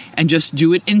pot, and just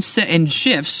do it in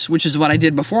shifts, which is what I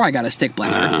did before I got a stick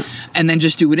blender. And then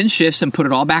just do it in shifts and put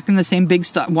it all back in the same big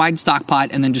wide stock pot,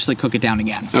 and then just cook it down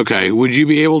again. Okay. Would you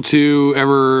be able to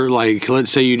ever,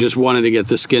 let's say you just wanted to get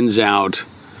the skins out?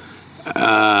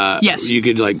 Yes. You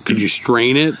could you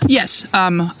strain it? Yes.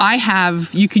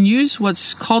 You can use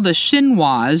what's called a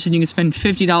chinoise, and you can spend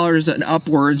 $50 and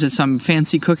upwards at some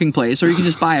fancy cooking place, or you can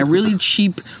just buy a really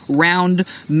cheap round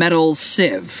metal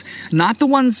sieve. Not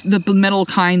the metal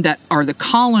kind that are the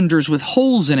colanders with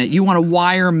holes in it. You want a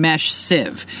wire mesh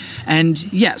sieve. And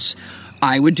yes,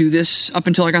 I would do this up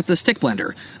until I got the stick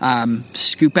blender.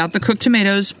 Scoop out the cooked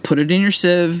tomatoes, put it in your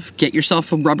sieve, get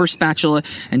yourself a rubber spatula,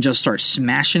 and just start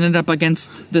smashing it up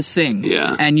against this thing.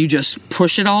 Yeah. And you just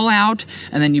push it all out,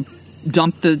 and then you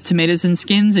dump the tomatoes and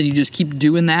skins, and you just keep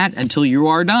doing that until you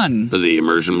are done. But the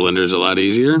immersion blender is a lot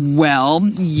easier? Well,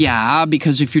 yeah,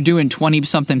 because if you're doing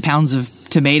 20-something pounds of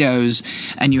tomatoes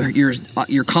and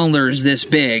your colander is this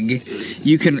big,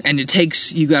 you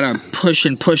gotta push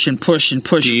and push and push and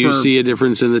push. Do you see a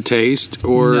difference in the taste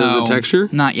or the texture?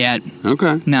 Not yet.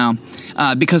 Okay. No.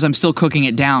 Because I'm still cooking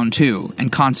it down, too,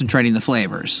 and concentrating the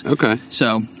flavors. Okay.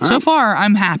 So far,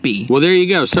 I'm happy. Well, there you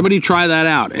go. Somebody try that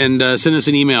out and send us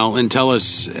an email and tell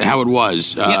us how it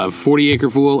was.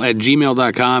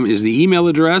 40acrefool@gmail.com is the email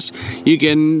address. You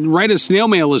can write a snail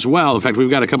mail as well. In fact, we've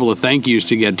got a couple of thank yous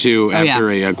to get to after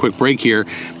a quick break here.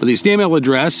 But the snail mail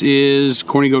address is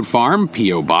Corny Goat Farm,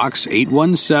 P.O. Box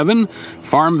 817,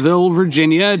 Farmville,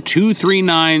 Virginia,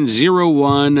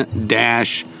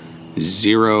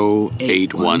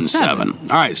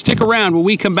 23901-0817. All right, stick around. When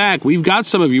we come back, we've got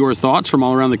some of your thoughts from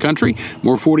all around the country.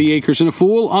 More 40 Acres and a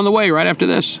Fool on the way right after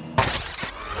this.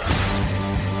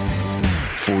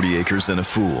 40 Acres and a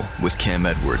Fool with Cam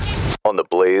Edwards on the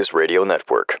Blaze Radio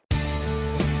Network.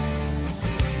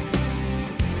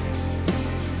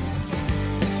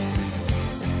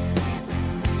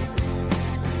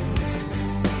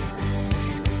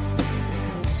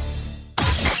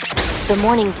 The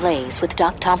Morning Blaze with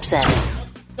Doc Thompson.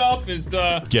 Stuff is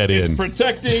get in.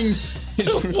 Protecting.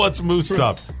 What's moose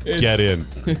stuff? Get in.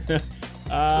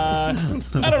 I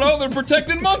don't know. They're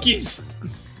protecting monkeys.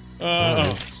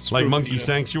 Like monkey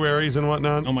sanctuaries and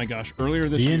whatnot. Oh my gosh! Earlier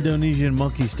this the year, Indonesian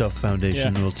Monkey Stuff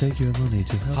Foundation will take your money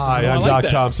to help. Hi, I'm like Doc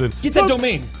that. Thompson. Get that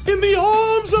domain. In the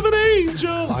arms of an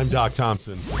angel. I'm Doc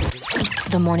Thompson.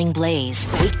 The Morning Blaze,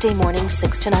 weekday mornings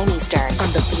 6 to 9 Eastern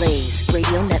on the Blaze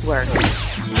Radio Network.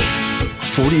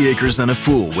 40 Acres and a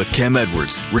Fool with Cam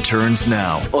Edwards returns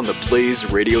now on the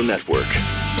Blaze Radio Network.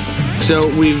 So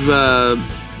we've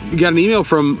got an email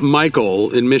from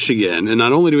Michael in Michigan, and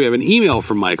not only do we have an email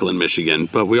from Michael in Michigan,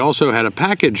 but we also had a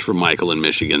package from Michael in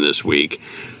Michigan this week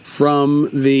from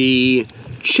the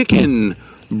chicken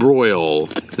broil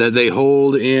that they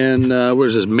hold in,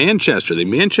 Manchester, the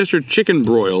Manchester Chicken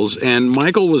Broils, and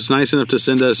Michael was nice enough to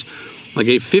send us like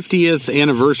a 50th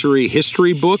anniversary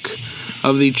history book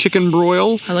of the chicken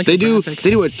broil. I like they the do. graphic. They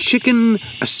do a chicken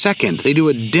a second. They do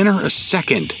a dinner a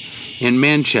second in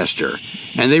Manchester,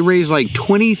 and they raise like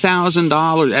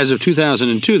 $20,000 as of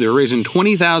 2002. They're raising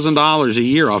 $20,000 a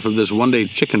year off of this one-day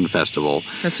chicken festival.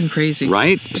 That's crazy,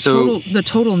 right? The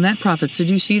total net profits. Did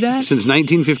you see that? Since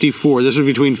 1954, this was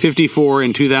between 54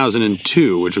 and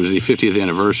 2002, which was the 50th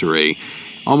anniversary.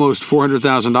 Almost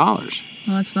 $400,000.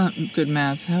 Well, that's not good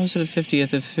math. How is it a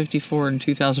 50th if 54 and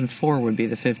 2004 would be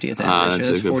the 50th anniversary?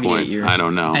 That's a good 48 point. years. I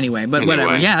don't know. Anyway,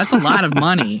 whatever. Yeah, that's a lot of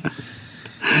money.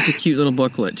 It's a cute little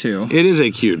booklet, too. It is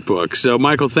a cute book. So,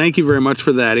 Michael, thank you very much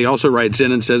for that. He also writes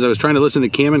in and says, I was trying to listen to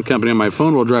Cam and Company on my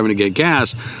phone while driving to get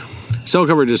gas. Cell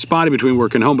coverage is spotty between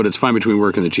work and home, but it's fine between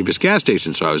work and the cheapest gas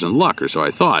station, so I was in luck, or so I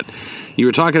thought. You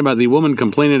were talking about the woman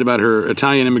complaining about her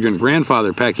Italian immigrant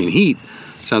grandfather packing heat.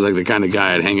 Sounds like the kind of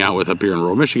guy I'd hang out with up here in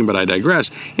rural Michigan, but I digress.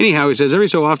 Anyhow, he says, every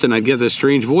so often I'd get this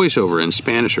strange voiceover in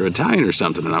Spanish or Italian or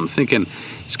something, and I'm thinking,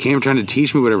 is Cam trying to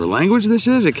teach me whatever language this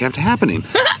is? It kept happening.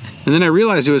 And then I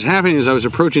realized it was happening as I was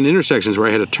approaching intersections where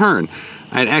I had to turn.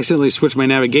 I had accidentally switched my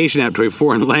navigation app to a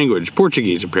foreign language,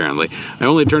 Portuguese apparently. I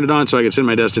only turned it on so I could send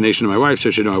my destination to my wife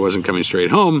so she'd know I wasn't coming straight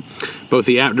home. Both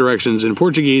the app directions in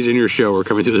Portuguese and your show were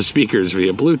coming through the speakers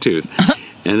via Bluetooth.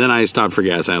 And then I stopped for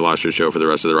gas and I lost your show for the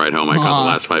rest of the ride home. I caught the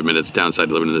last 5 minutes downside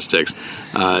to living in the sticks.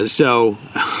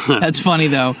 That's funny,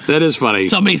 though. That is funny.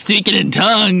 Somebody speaking in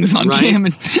tongues on Cam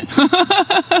and...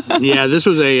 Yeah, this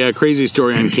was a crazy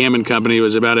story on Cam and Company. It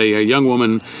was about a young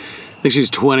woman. I think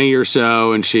she's 20 or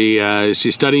so, and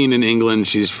she's studying in England.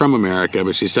 She's from America,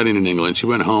 but she's studying in England. She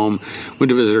went home,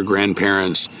 went to visit her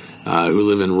grandparents who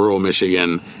live in rural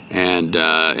Michigan, and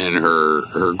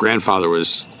her grandfather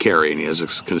was carrying. He has a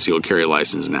concealed carry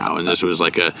license now, and this was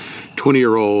like a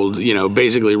 20-year-old,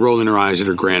 basically rolling her eyes at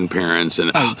her grandparents,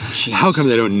 and how come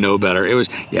they don't know better? It was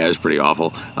pretty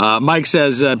awful. Mike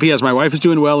says, P.S. My wife is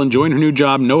doing well, enjoying her new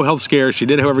job, no health scare. She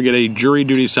did, however, get a jury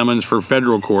duty summons for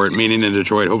federal court, meaning in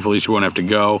Detroit. Hopefully she won't have to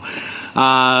go.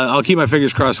 I'll keep my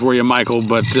fingers crossed for you, Michael,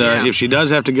 but if she does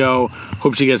have to go,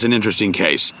 hope she gets an interesting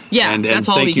case. Yeah, and that's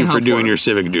all we thank can you for hope doing for. your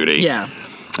civic duty. Yeah.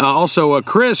 Also,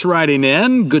 Chris writing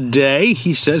in, good day.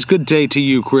 He says, good day to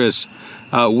you, Chris.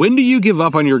 When do you give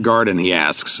up on your garden, he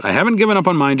asks. I haven't given up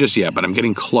on mine just yet, but I'm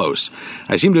getting close.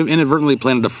 I seem to have inadvertently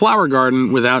planted a flower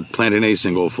garden without planting a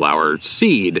single flower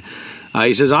seed.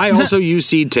 He says, I also used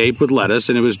seed tape with lettuce,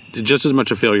 and it was just as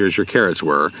much a failure as your carrots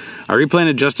were. I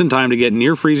replanted just in time to get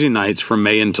near freezing nights from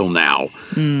May until now.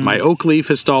 My oak leaf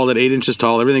has stalled at 8 inches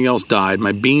tall. Everything else died.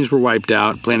 My beans were wiped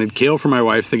out. Planted kale for my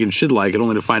wife, thinking she'd like it,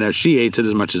 only to find out she hates it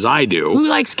as much as I do. Who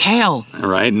likes kale? All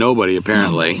right, nobody,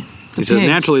 apparently. He says, pigs.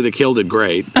 naturally, the kale did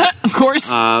great. Of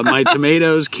course. My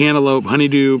tomatoes, cantaloupe,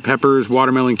 honeydew, peppers,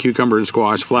 watermelon, cucumber, and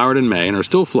squash flowered in May and are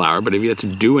still flowered, but have yet to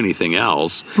do anything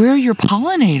else. Where are your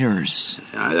pollinators?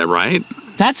 Is that right?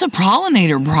 That's a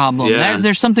pollinator problem. Yeah.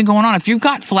 There's something going on. If you've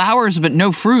got flowers but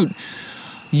no fruit,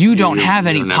 you don't have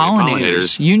any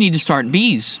pollinators. You need to start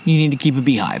bees. You need to keep a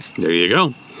beehive. There you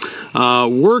go.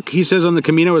 Work, he says, on the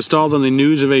Camino is stalled on the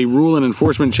news of a rule and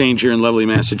enforcement change here in lovely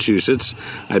Massachusetts.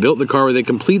 I built the car with a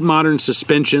complete modern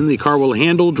suspension. The car will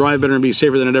handle, drive better, and be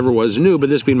safer than it ever was new, but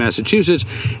this being Massachusetts,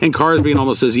 and cars being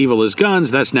almost as evil as guns,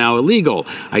 that's now illegal.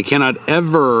 I cannot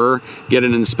ever get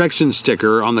an inspection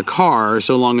sticker on the car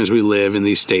so long as we live in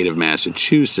the state of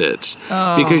Massachusetts.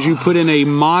 Because you put in a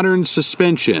modern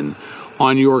suspension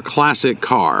on your classic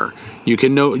car. You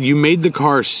can know you made the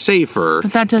car safer,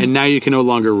 and now you can no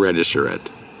longer register it.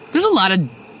 There's a lot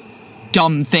of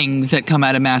dumb things that come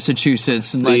out of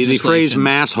Massachusetts. The phrase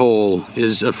 "masshole"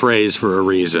 is a phrase for a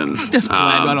reason.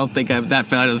 I don't think that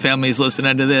side of the family is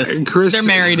listening to this. Chris, they're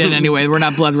married in anyway. We're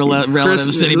not blood relatives.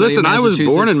 Chris, listen, I was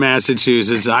born in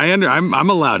Massachusetts. I'm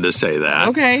allowed to say that.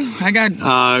 Okay, I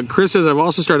got. Chris says, I've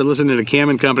also started listening to Cam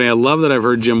and Company. I love that I've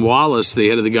heard Jim Wallace, the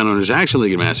head of the Gun Owners Action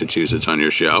League in Massachusetts, on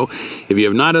your show. If you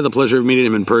have not had the pleasure of meeting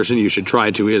him in person, you should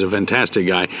try to. He is a fantastic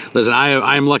guy. Listen,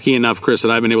 I'm lucky enough, Chris,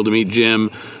 that I've been able to meet Jim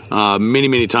many,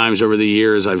 many times over the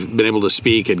years. I've been able to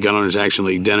speak at Gun Owners Action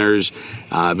League dinners.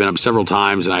 I've been up several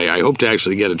times, and I hope to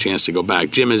actually get a chance to go back.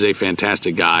 Jim is a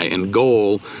fantastic guy, and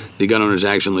Goal, the Gun Owners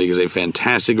Action League, is a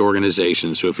fantastic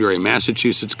organization. So if you're a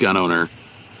Massachusetts gun owner,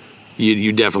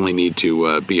 you definitely need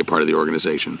to be a part of the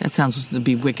organization. That sounds to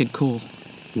be wicked cool.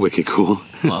 Wicked cool.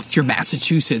 Well, if you're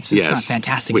Massachusetts, it's not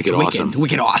fantastic. Wicked it's awesome.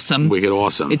 Wicked awesome. Wicked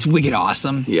awesome. It's wicked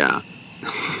awesome. Yeah.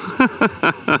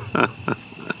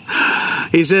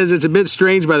 He says, it's a bit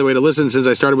strange, by the way, to listen since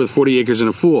I started with 40 Acres and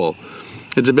a Fool.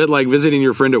 It's a bit like visiting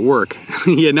your friend at work.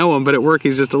 You know him, but at work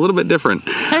he's just a little bit different.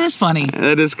 That is funny.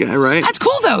 That is right. That's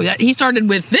cool though. That he started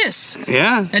with this,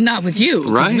 and not with you.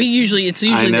 Right. It's usually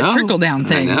the trickle down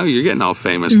thing. I know you're getting all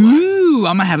famous. Ooh,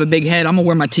 I'm gonna have a big head. I'm gonna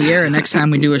wear my tiara next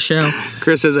time we do a show.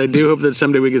 Chris says, I do hope that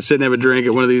someday we can sit and have a drink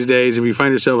at one of these days. If you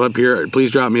find yourself up here,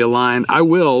 please drop me a line. I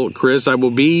will, Chris. I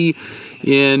will be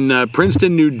in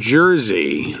Princeton, New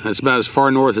Jersey. That's about as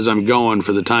far north as I'm going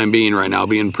for the time being right now. I'll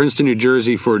be in Princeton, New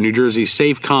Jersey for New Jersey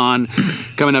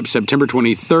SafeCon coming up September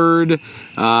 23rd.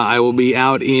 I will be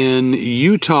out in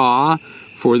Utah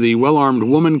for the Well-Armed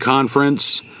Woman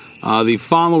Conference the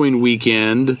following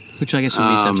weekend. Which I guess would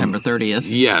be September 30th.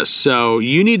 Yes. So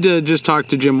you need to just talk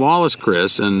to Jim Wallace,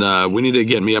 Chris, and we need to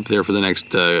get me up there for the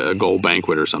next Gold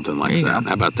Banquet or something like that.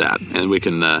 How about that? And we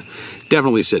can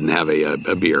definitely sit and have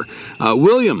a beer.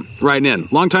 William, writing in.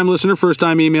 Long-time listener,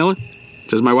 first-time emailer.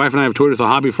 Says, my wife and I have toyed with a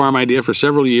hobby farm idea for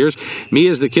several years. Me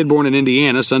as the kid born in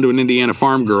Indiana, son to an Indiana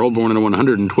farm girl, born in a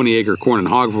 120-acre corn and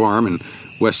hog farm in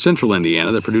west central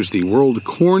Indiana that produced the World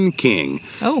Corn King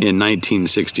in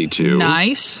 1962.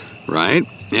 Nice. Right?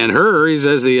 And her, he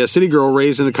says, the city girl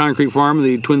raised in the concrete farm in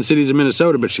the Twin Cities of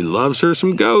Minnesota, but she loves her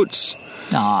some goats.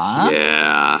 Aww.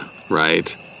 Yeah,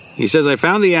 right. He says, I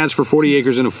found the ads for 40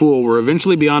 Acres and a Fool were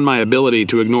eventually beyond my ability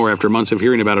to ignore after months of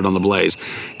hearing about it on the Blaze.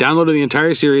 Downloaded the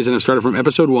entire series and have started from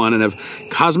episode 1 and have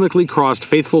cosmically crossed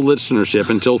faithful listenership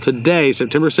until today,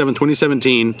 September 7,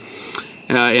 2017,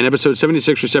 in episode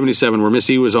 76 or 77, where Miss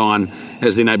E was on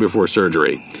as the night before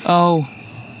surgery. Oh.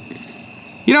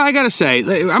 You know, I got to say,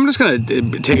 I'm just going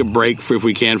to take a break, if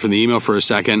we can, from the email for a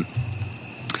second.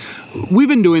 We've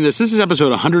been doing this. This is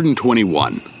episode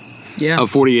 121.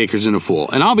 Of 40 Acres and a Fool.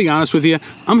 And I'll be honest with you,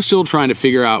 I'm still trying to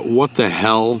figure out what the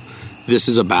hell this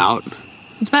is about.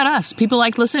 It's about us. People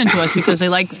like listening to us because they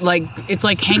like it's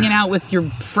like hanging out with your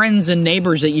friends and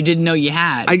neighbors that you didn't know you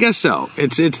had. I guess so.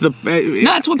 It's the no,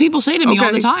 that's what people say to me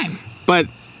all the time. But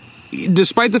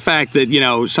despite the fact that,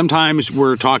 sometimes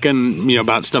we're talking,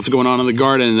 about stuff going on in the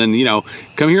garden, and then,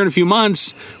 come here in a few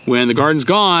months when the garden's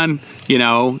gone,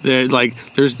 there's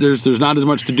not as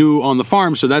much to do on the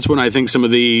farm. So that's when I think some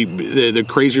of the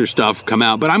crazier stuff come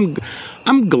out. But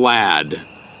I'm glad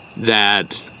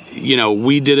that,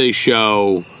 we did a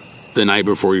show the night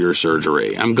before your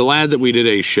surgery. I'm glad that we did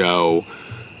a show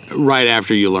right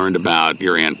after you learned about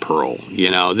your Aunt Pearl.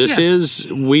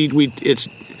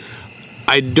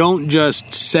 I don't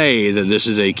just say that this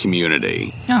is a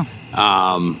community. No.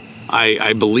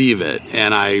 I believe it,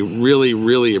 and I really,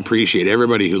 really appreciate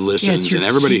everybody who listens and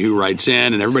everybody who writes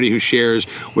in and everybody who shares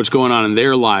what's going on in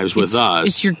their lives with us.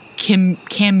 It's your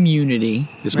community.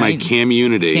 It's my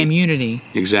community. Community.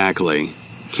 Exactly.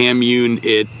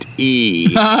 Community.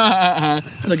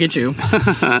 Look at you.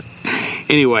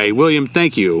 Anyway, William,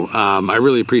 thank you. I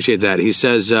really appreciate that. He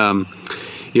says,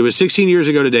 it was 16 years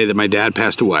ago today that my dad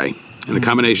passed away. And the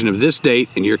combination of this date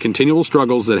and your continual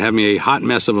struggles that have me a hot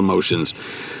mess of emotions.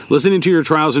 Listening to your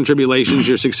trials and tribulations,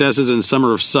 your successes and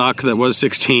summer of suck that was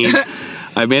 16,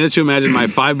 I managed to imagine my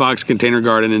 5-box container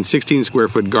garden and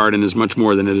 16-square-foot garden is much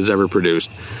more than it has ever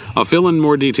produced. I'll fill in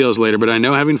more details later, but I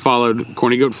know having followed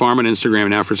Corny Goat Farm on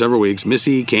Instagram now for several weeks,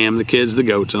 Missy, Cam, the kids, the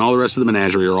goats, and all the rest of the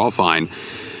menagerie are all fine.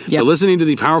 Yep. But listening to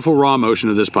the powerful raw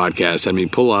emotion of this podcast had me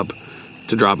pull up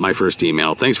to drop my first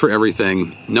email. Thanks for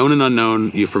everything. Known and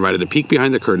unknown, you've provided a peek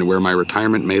behind the curtain where my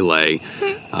retirement may lay.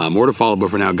 More to follow, but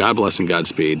for now, God bless and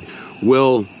Godspeed.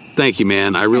 Will, thank you,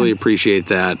 man. I really appreciate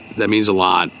that. That means a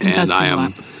lot. And I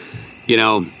am,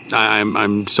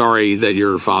 I'm sorry that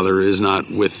your father is not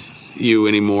with you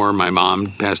anymore. My mom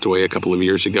passed away a couple of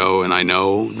years ago, and I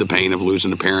know the pain of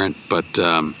losing a parent, but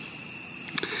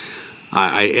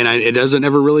it doesn't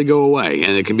ever really go away,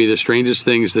 and it can be the strangest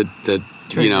things that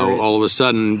all of a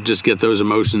sudden just get those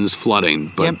emotions flooding.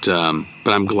 But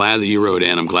but I'm glad that you wrote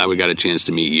in. I'm glad we got a chance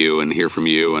to meet you and hear from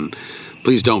you. And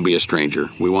please don't be a stranger.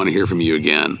 We want to hear from you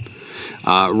again.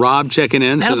 Rob checking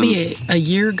in. That'll be a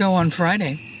year ago on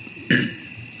Friday.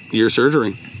 Your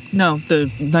surgery? No, the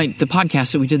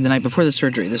podcast that we did the night before the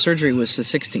surgery. The surgery was the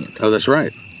 16th. Oh, that's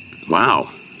right. Wow.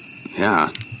 Yeah.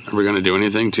 Are we going to do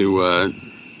anything to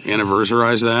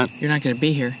anniversarize that? You're not going to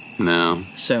be here. No.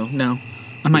 So, no.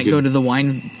 I might go to the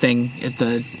wine thing at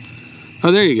the...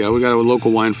 Oh, there you go. We got a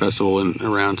local wine festival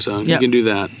around, so you can do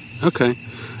that. Okay.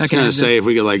 I was going to say if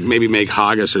we could maybe make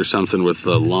haggis or something with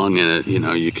the lung in it,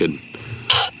 you could...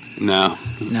 No.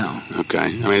 Okay. I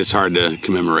mean, it's hard to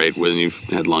commemorate when you've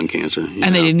had lung cancer.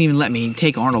 And they didn't even let me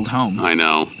take Arnold home. I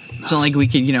know. It's not like we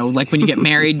could, like when you get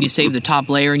married and you save the top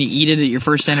layer and you eat it at your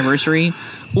first anniversary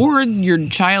or your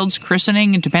child's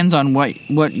christening. It depends on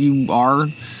what you are.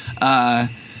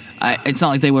 It's not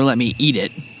like they would let me eat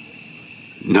it.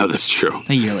 No, that's true.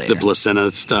 A year later. The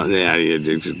placenta stuff. Yeah,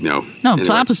 no. No, anyway.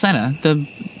 Not placenta.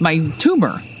 My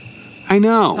tumor. I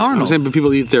know. Arnold. I'm saying, but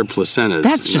people eat their placentas.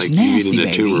 That's just nasty, eating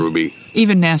a tumor would be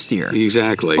even nastier.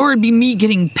 Exactly. Or it'd be me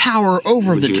getting power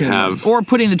over the tumor. Or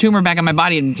putting the tumor back in my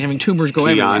body and having tumors go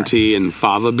everywhere. Chianti and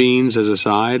fava beans as a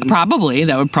side? Probably.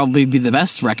 That would probably be the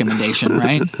best recommendation,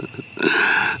 right?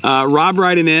 Rob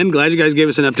writing in, glad you guys gave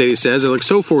us an update. He says, I look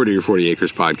so forward to your 40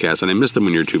 Acres podcast, and I miss them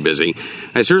when you're too busy.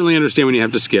 I certainly understand when you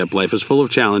have to skip. Life is full of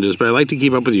challenges, but I like to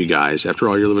keep up with you guys. After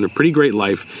all, you're living a pretty great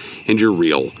life, and you're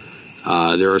real.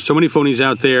 There are so many phonies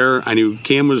out there. I knew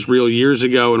Cam was real years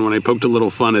ago, and when I poked a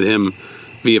little fun at him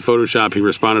via Photoshop, he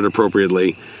responded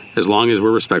appropriately. As long as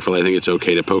we're respectful, I think it's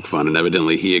okay to poke fun, and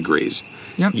evidently he agrees.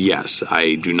 Yep. Yes,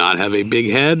 I do not have a big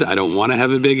head. I don't want to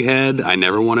have a big head. I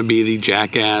never want to be the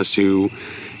jackass who,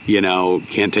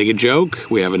 can't take a joke.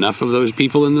 We have enough of those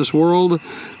people in this world.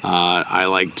 I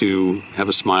like to have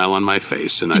a smile on my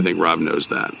face, and I think Rob knows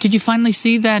that. Did you finally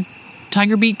see that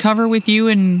Tiger Beat cover with you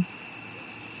and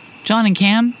John and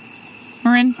Cam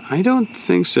are in? I don't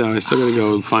think so. I still got to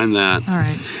go find that. All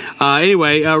right.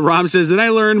 Anyway, Rob says, did I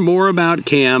learn more about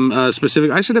Cam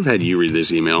specifically? I should have had you read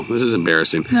this email. This is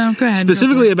embarrassing. No, go ahead.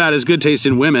 Specifically about his good taste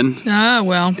in women.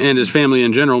 Well. And his family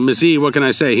in general. Miss E, what can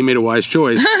I say? He made a wise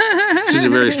choice. She's a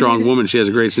very strong woman. She has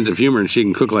a great sense of humor, and she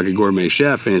can cook like a gourmet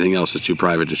chef. Anything else is too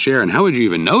private to share. And how would you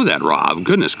even know that, Rob?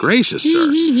 Goodness gracious, sir.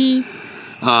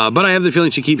 But I have the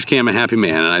feeling she keeps Cam a happy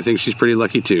man, and I think she's pretty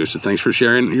lucky, too. So thanks for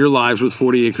sharing your lives with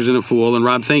 40 Acres and a Fool. And,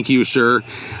 Rob, thank you, sir.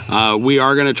 We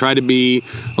are going to try to be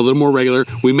a little more regular.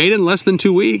 We made it in less than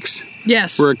 2 weeks.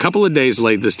 Yes. We're a couple of days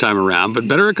late this time around, but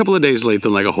better a couple of days late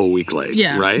than like a whole week late.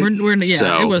 Yeah. Right?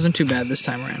 It wasn't too bad this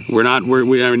time around.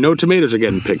 No tomatoes are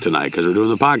getting picked tonight because we're doing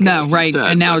the podcast. No, right.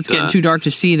 Instead, and now it's getting too dark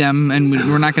to see them, and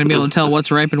we're not going to be able to tell what's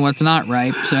ripe and what's not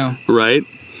ripe. So. Right.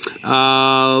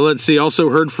 Let's see. Also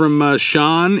heard from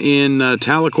Sean in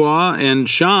Tahlequah, and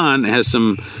Sean has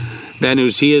some bad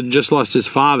news. He had just lost his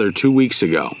father 2 weeks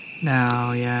ago.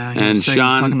 Oh, yeah. And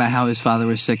Sean talking about how his father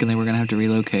was sick and they were going to have to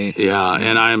relocate. Yeah,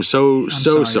 and I am so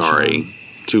sorry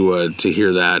to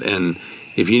hear that. And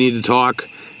if you need to talk,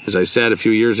 as I said a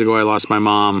few years ago, I lost my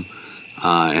mom,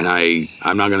 and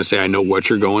I'm not going to say I know what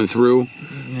you're going through,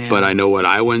 but I know what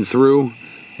I went through,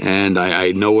 and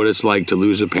I know what it's like to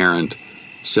lose a parent.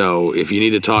 So if you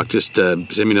need to talk, just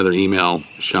send me another email,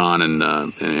 Sean, and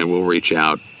we'll reach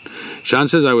out. Sean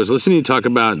says, I was listening to talk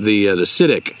about the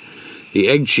Siddiq, the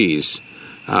egg cheese.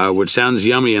 which sounds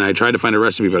yummy, and I tried to find a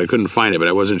recipe, but I couldn't find it, but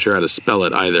I wasn't sure how to spell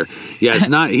it either. Yeah, it's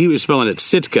not, he was spelling it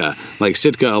Sitka, like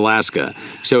Sitka, Alaska.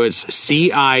 So it's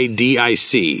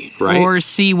Cidic, right? Or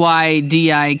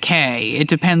Cydik. It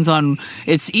depends on,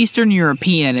 it's Eastern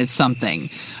European, it's something.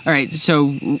 All right,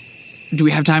 so do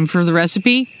we have time for the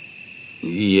recipe?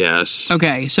 Yes.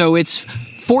 Okay, so it's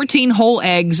 14 whole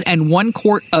eggs and 1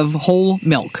 quart of whole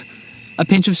milk, a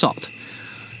pinch of salt.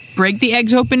 Break the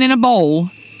eggs open in a bowl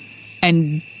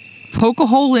and poke a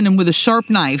hole in them with a sharp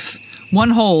knife,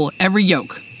 1 hole every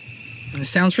yolk. This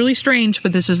sounds really strange,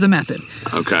 but this is the method.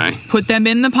 Okay. Put them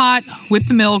in the pot with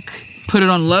the milk, put it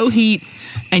on low heat,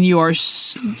 and you are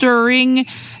stirring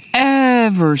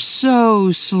ever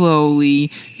so slowly.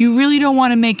 You really don't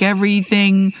want to make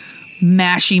everything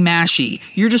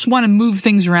mashy. You just want to move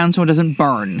things around so it doesn't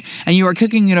burn. And you are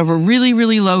cooking it over really,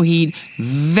 really low heat,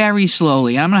 very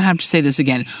slowly. And I'm going to have to say this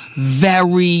again.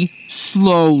 Very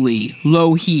slowly,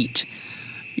 low heat.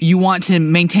 You want to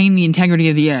maintain the integrity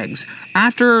of the eggs.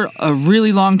 After a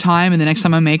really long time, and the next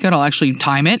time I make it, I'll actually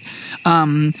time it,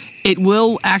 it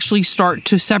will actually start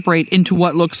to separate into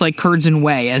what looks like curds and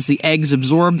whey as the eggs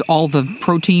absorb all the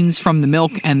proteins from the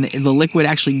milk, and the liquid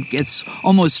actually gets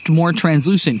almost more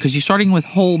translucent because you're starting with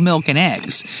whole milk and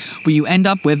eggs. What you end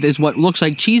up with is what looks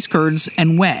like cheese curds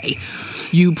and whey.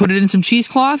 You put it in some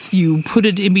cheesecloth, you put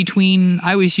it in between,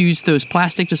 I always use those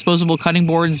plastic disposable cutting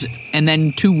boards and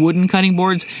then 2 wooden cutting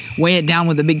boards, weigh it down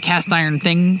with a big cast iron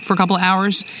thing for a couple of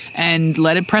hours, and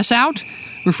let it press out,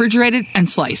 refrigerate it, and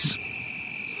slice.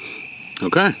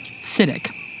 Okay.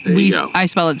 Cidic. There you go. I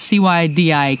spell it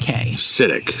Cydik.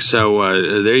 Cidic.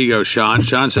 So there you go, Sean.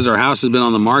 Sean says our house has been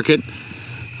on the market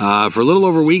for a little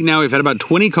over a week now. We've had about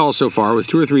 20 calls so far, with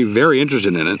 2 or 3 very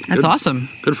interested in it. That's awesome.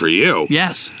 Good for you.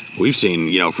 Yes. We've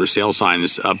seen, for sale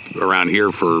signs up around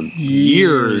here for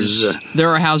years. There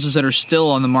are houses that are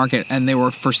still on the market, and they were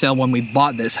for sale when we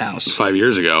bought this house. 5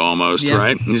 years ago, almost, Yeah.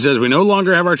 right? He says, we no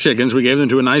longer have our chickens. We gave them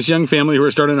to a nice young family who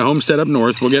are starting a homestead up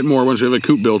north. We'll get more once we have a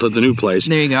coop built at the new place.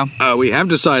 There you go. We have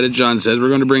decided, John says, we're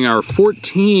going to bring our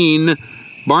 14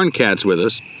 barn cats with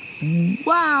us.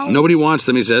 Wow. Nobody wants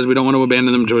them, he says. We don't want to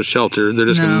abandon them to a shelter. They're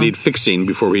just going to need fixing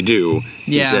before we do.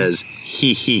 Yeah. He says,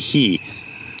 he.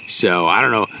 So, I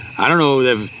don't know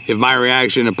if my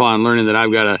reaction upon learning that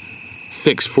I've got to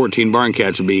fix 14 barn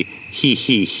cats would be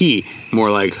he.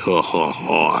 More like,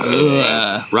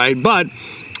 right? But,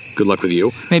 good luck with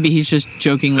you. Maybe he's just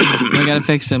jokingly, I gotta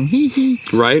fix him.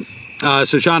 Right?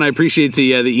 So, Sean, I appreciate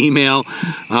the email.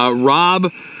 Rob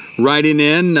writing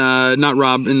in, not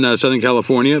Rob in Southern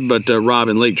California, but Rob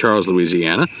in Lake Charles,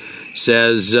 Louisiana,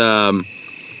 says,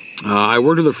 I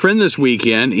worked with a friend this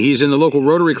weekend. He's in the local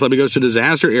Rotary Club. He goes to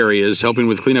disaster areas, helping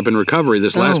with cleanup and recovery.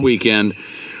 This last weekend,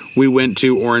 we went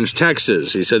to Orange,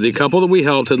 Texas. He said the couple that we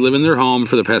helped had lived in their home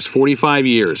for the past 45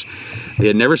 years. They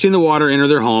had never seen the water enter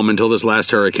their home until this last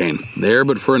hurricane. There,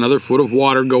 but for another foot of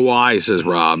water go I, says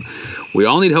Rob. We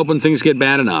all need help when things get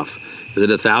bad enough. Is it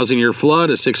a 1,000-year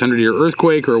flood, a 600-year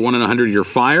earthquake, or a 1 in 100-year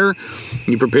fire?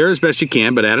 You prepare as best you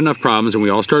can, but add enough problems, and we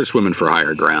all start swimming for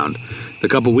higher ground. The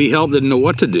couple we helped didn't know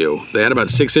what to do. They had about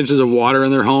 6 inches of water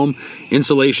in their home.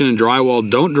 Insulation and drywall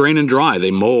don't drain and dry.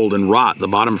 They mold and rot the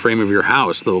bottom frame of your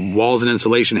house. The walls and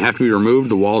insulation have to be removed.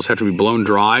 The walls have to be blown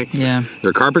dry. Yeah.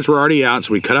 Their carpets were already out,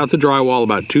 so we cut out the drywall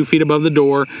about 2 feet above the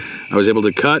door. I was able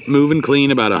to cut, move, and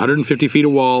clean about 150 feet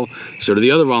of wall. So did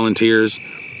the other volunteers.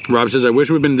 Rob says, I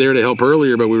wish we'd been there to help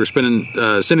earlier, but we were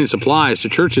sending supplies to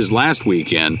churches last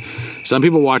weekend. Some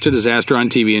people watch a disaster on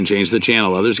TV and change the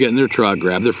channel. Others get in their truck,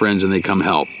 grab their friends, and they come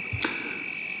help.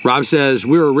 Rob says,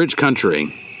 we're a rich country.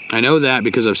 I know that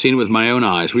because I've seen it with my own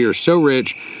eyes. We are so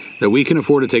rich that we can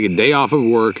afford to take a day off of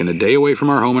work and a day away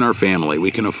from our home and our family. We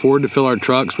can afford to fill our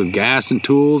trucks with gas and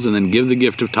tools and then give the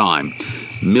gift of time.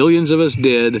 Millions of us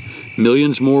did.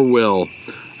 Millions more will.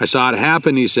 I saw it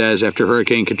happen, he says, after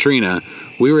Hurricane Katrina.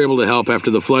 We were able to help after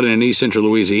the flooding in East Central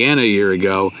Louisiana a year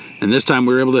ago, and this time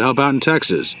we were able to help out in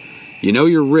Texas. You know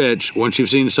you're rich once you've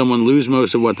seen someone lose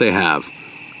most of what they have.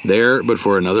 There, but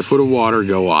for another foot of water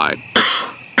go I.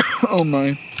 Oh,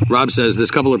 my. Rob says,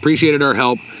 this couple appreciated our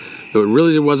help, though it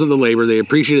really wasn't the labor. They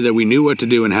appreciated that we knew what to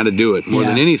do and how to do it. More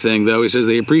than anything, though, he says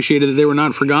they appreciated that they were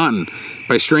not forgotten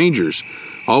by strangers.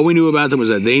 All we knew about them was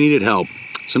that they needed help.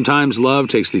 Sometimes love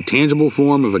takes the tangible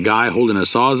form of a guy holding a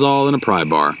Sawzall and a pry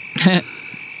bar.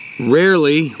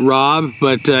 Rarely, Rob,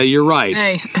 but you're right.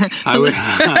 Hey.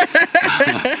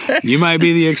 You might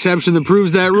be the exception that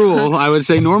proves that rule. I would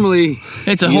say normally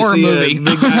it's a horror movie. A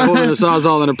big guy holding a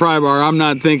Sawzall and a pry bar. I'm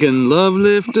not thinking love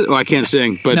lift. Oh, I can't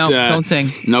sing. But no, don't sing.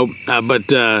 Nope. But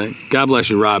God bless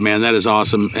you, Rob, man. That is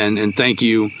awesome. And thank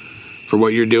you for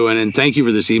what you're doing. And thank you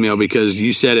for this email because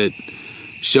you said it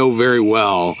so very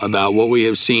well about what we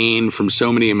have seen from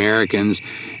so many Americans.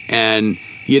 And,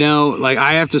 you know, like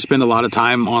I have to spend a lot of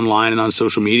time online and on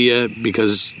social media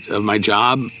because of my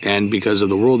job and because of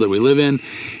the world that we live in.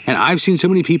 And I've seen so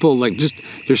many people like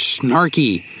they're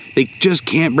snarky. They just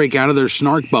can't break out of their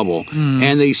snark bubble.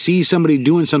 And they see somebody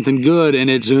doing something good and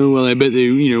it's, oh, well, I bet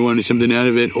they, wanted something out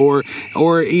of it. Or,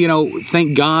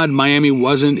 thank God Miami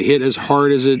wasn't hit as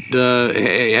hard as it,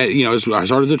 as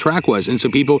hard as the track was. And so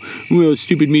people, well,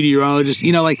 stupid meteorologists,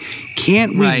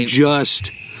 can't we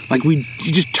just,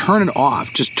 you just turn it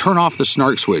off. Just turn off the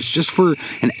snark switch just for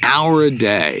an hour a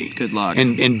day. Good luck.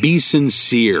 And be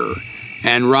sincere.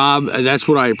 And Rob, that's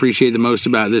what I appreciate the most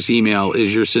about this email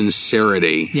is your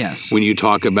sincerity. Yes. When you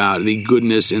talk about the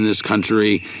goodness in this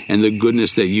country and the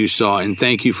goodness that you saw. And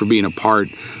thank you for being a part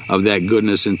of that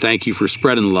goodness. And thank you for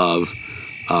spreading love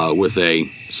with a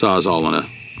Sawzall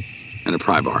and a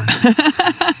pry bar.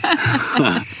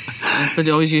 But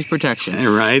always use protection.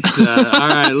 Right. All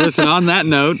right. Listen, on that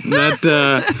note, that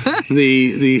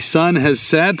the sun has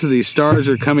set, the stars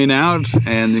are coming out,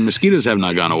 and the mosquitoes have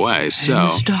not gone away. So and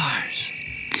the stars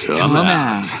come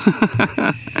out.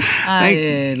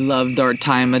 I loved our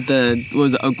time at the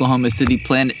Oklahoma City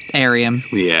Planetarium.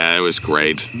 Yeah, it was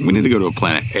great. We need to go to a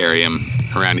planetarium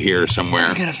around here somewhere.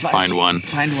 I'm gonna find one.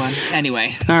 Find one.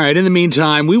 Anyway. All right. In the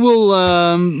meantime, we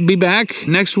will be back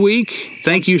next week.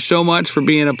 Thank you so much for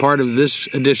being a part of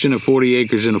this edition of 40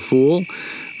 Acres and a Fool.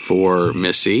 For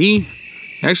Missy.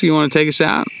 Actually, you want to take us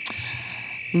out?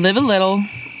 Live a little,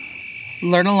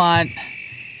 learn a lot,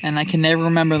 and I can never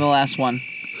remember the last one.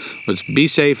 Let's be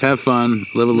safe, have fun,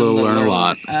 live a little, learn a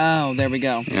lot. Oh, there we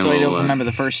go. And so I don't remember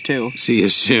the first two. See you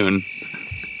soon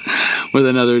with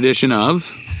another edition of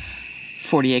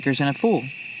 40 Acres and a Fool.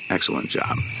 Excellent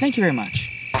job. Thank you very much.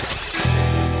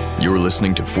 You're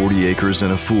listening to 40 Acres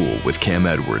and a Fool with Cam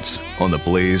Edwards on the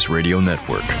Blaze Radio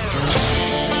Network.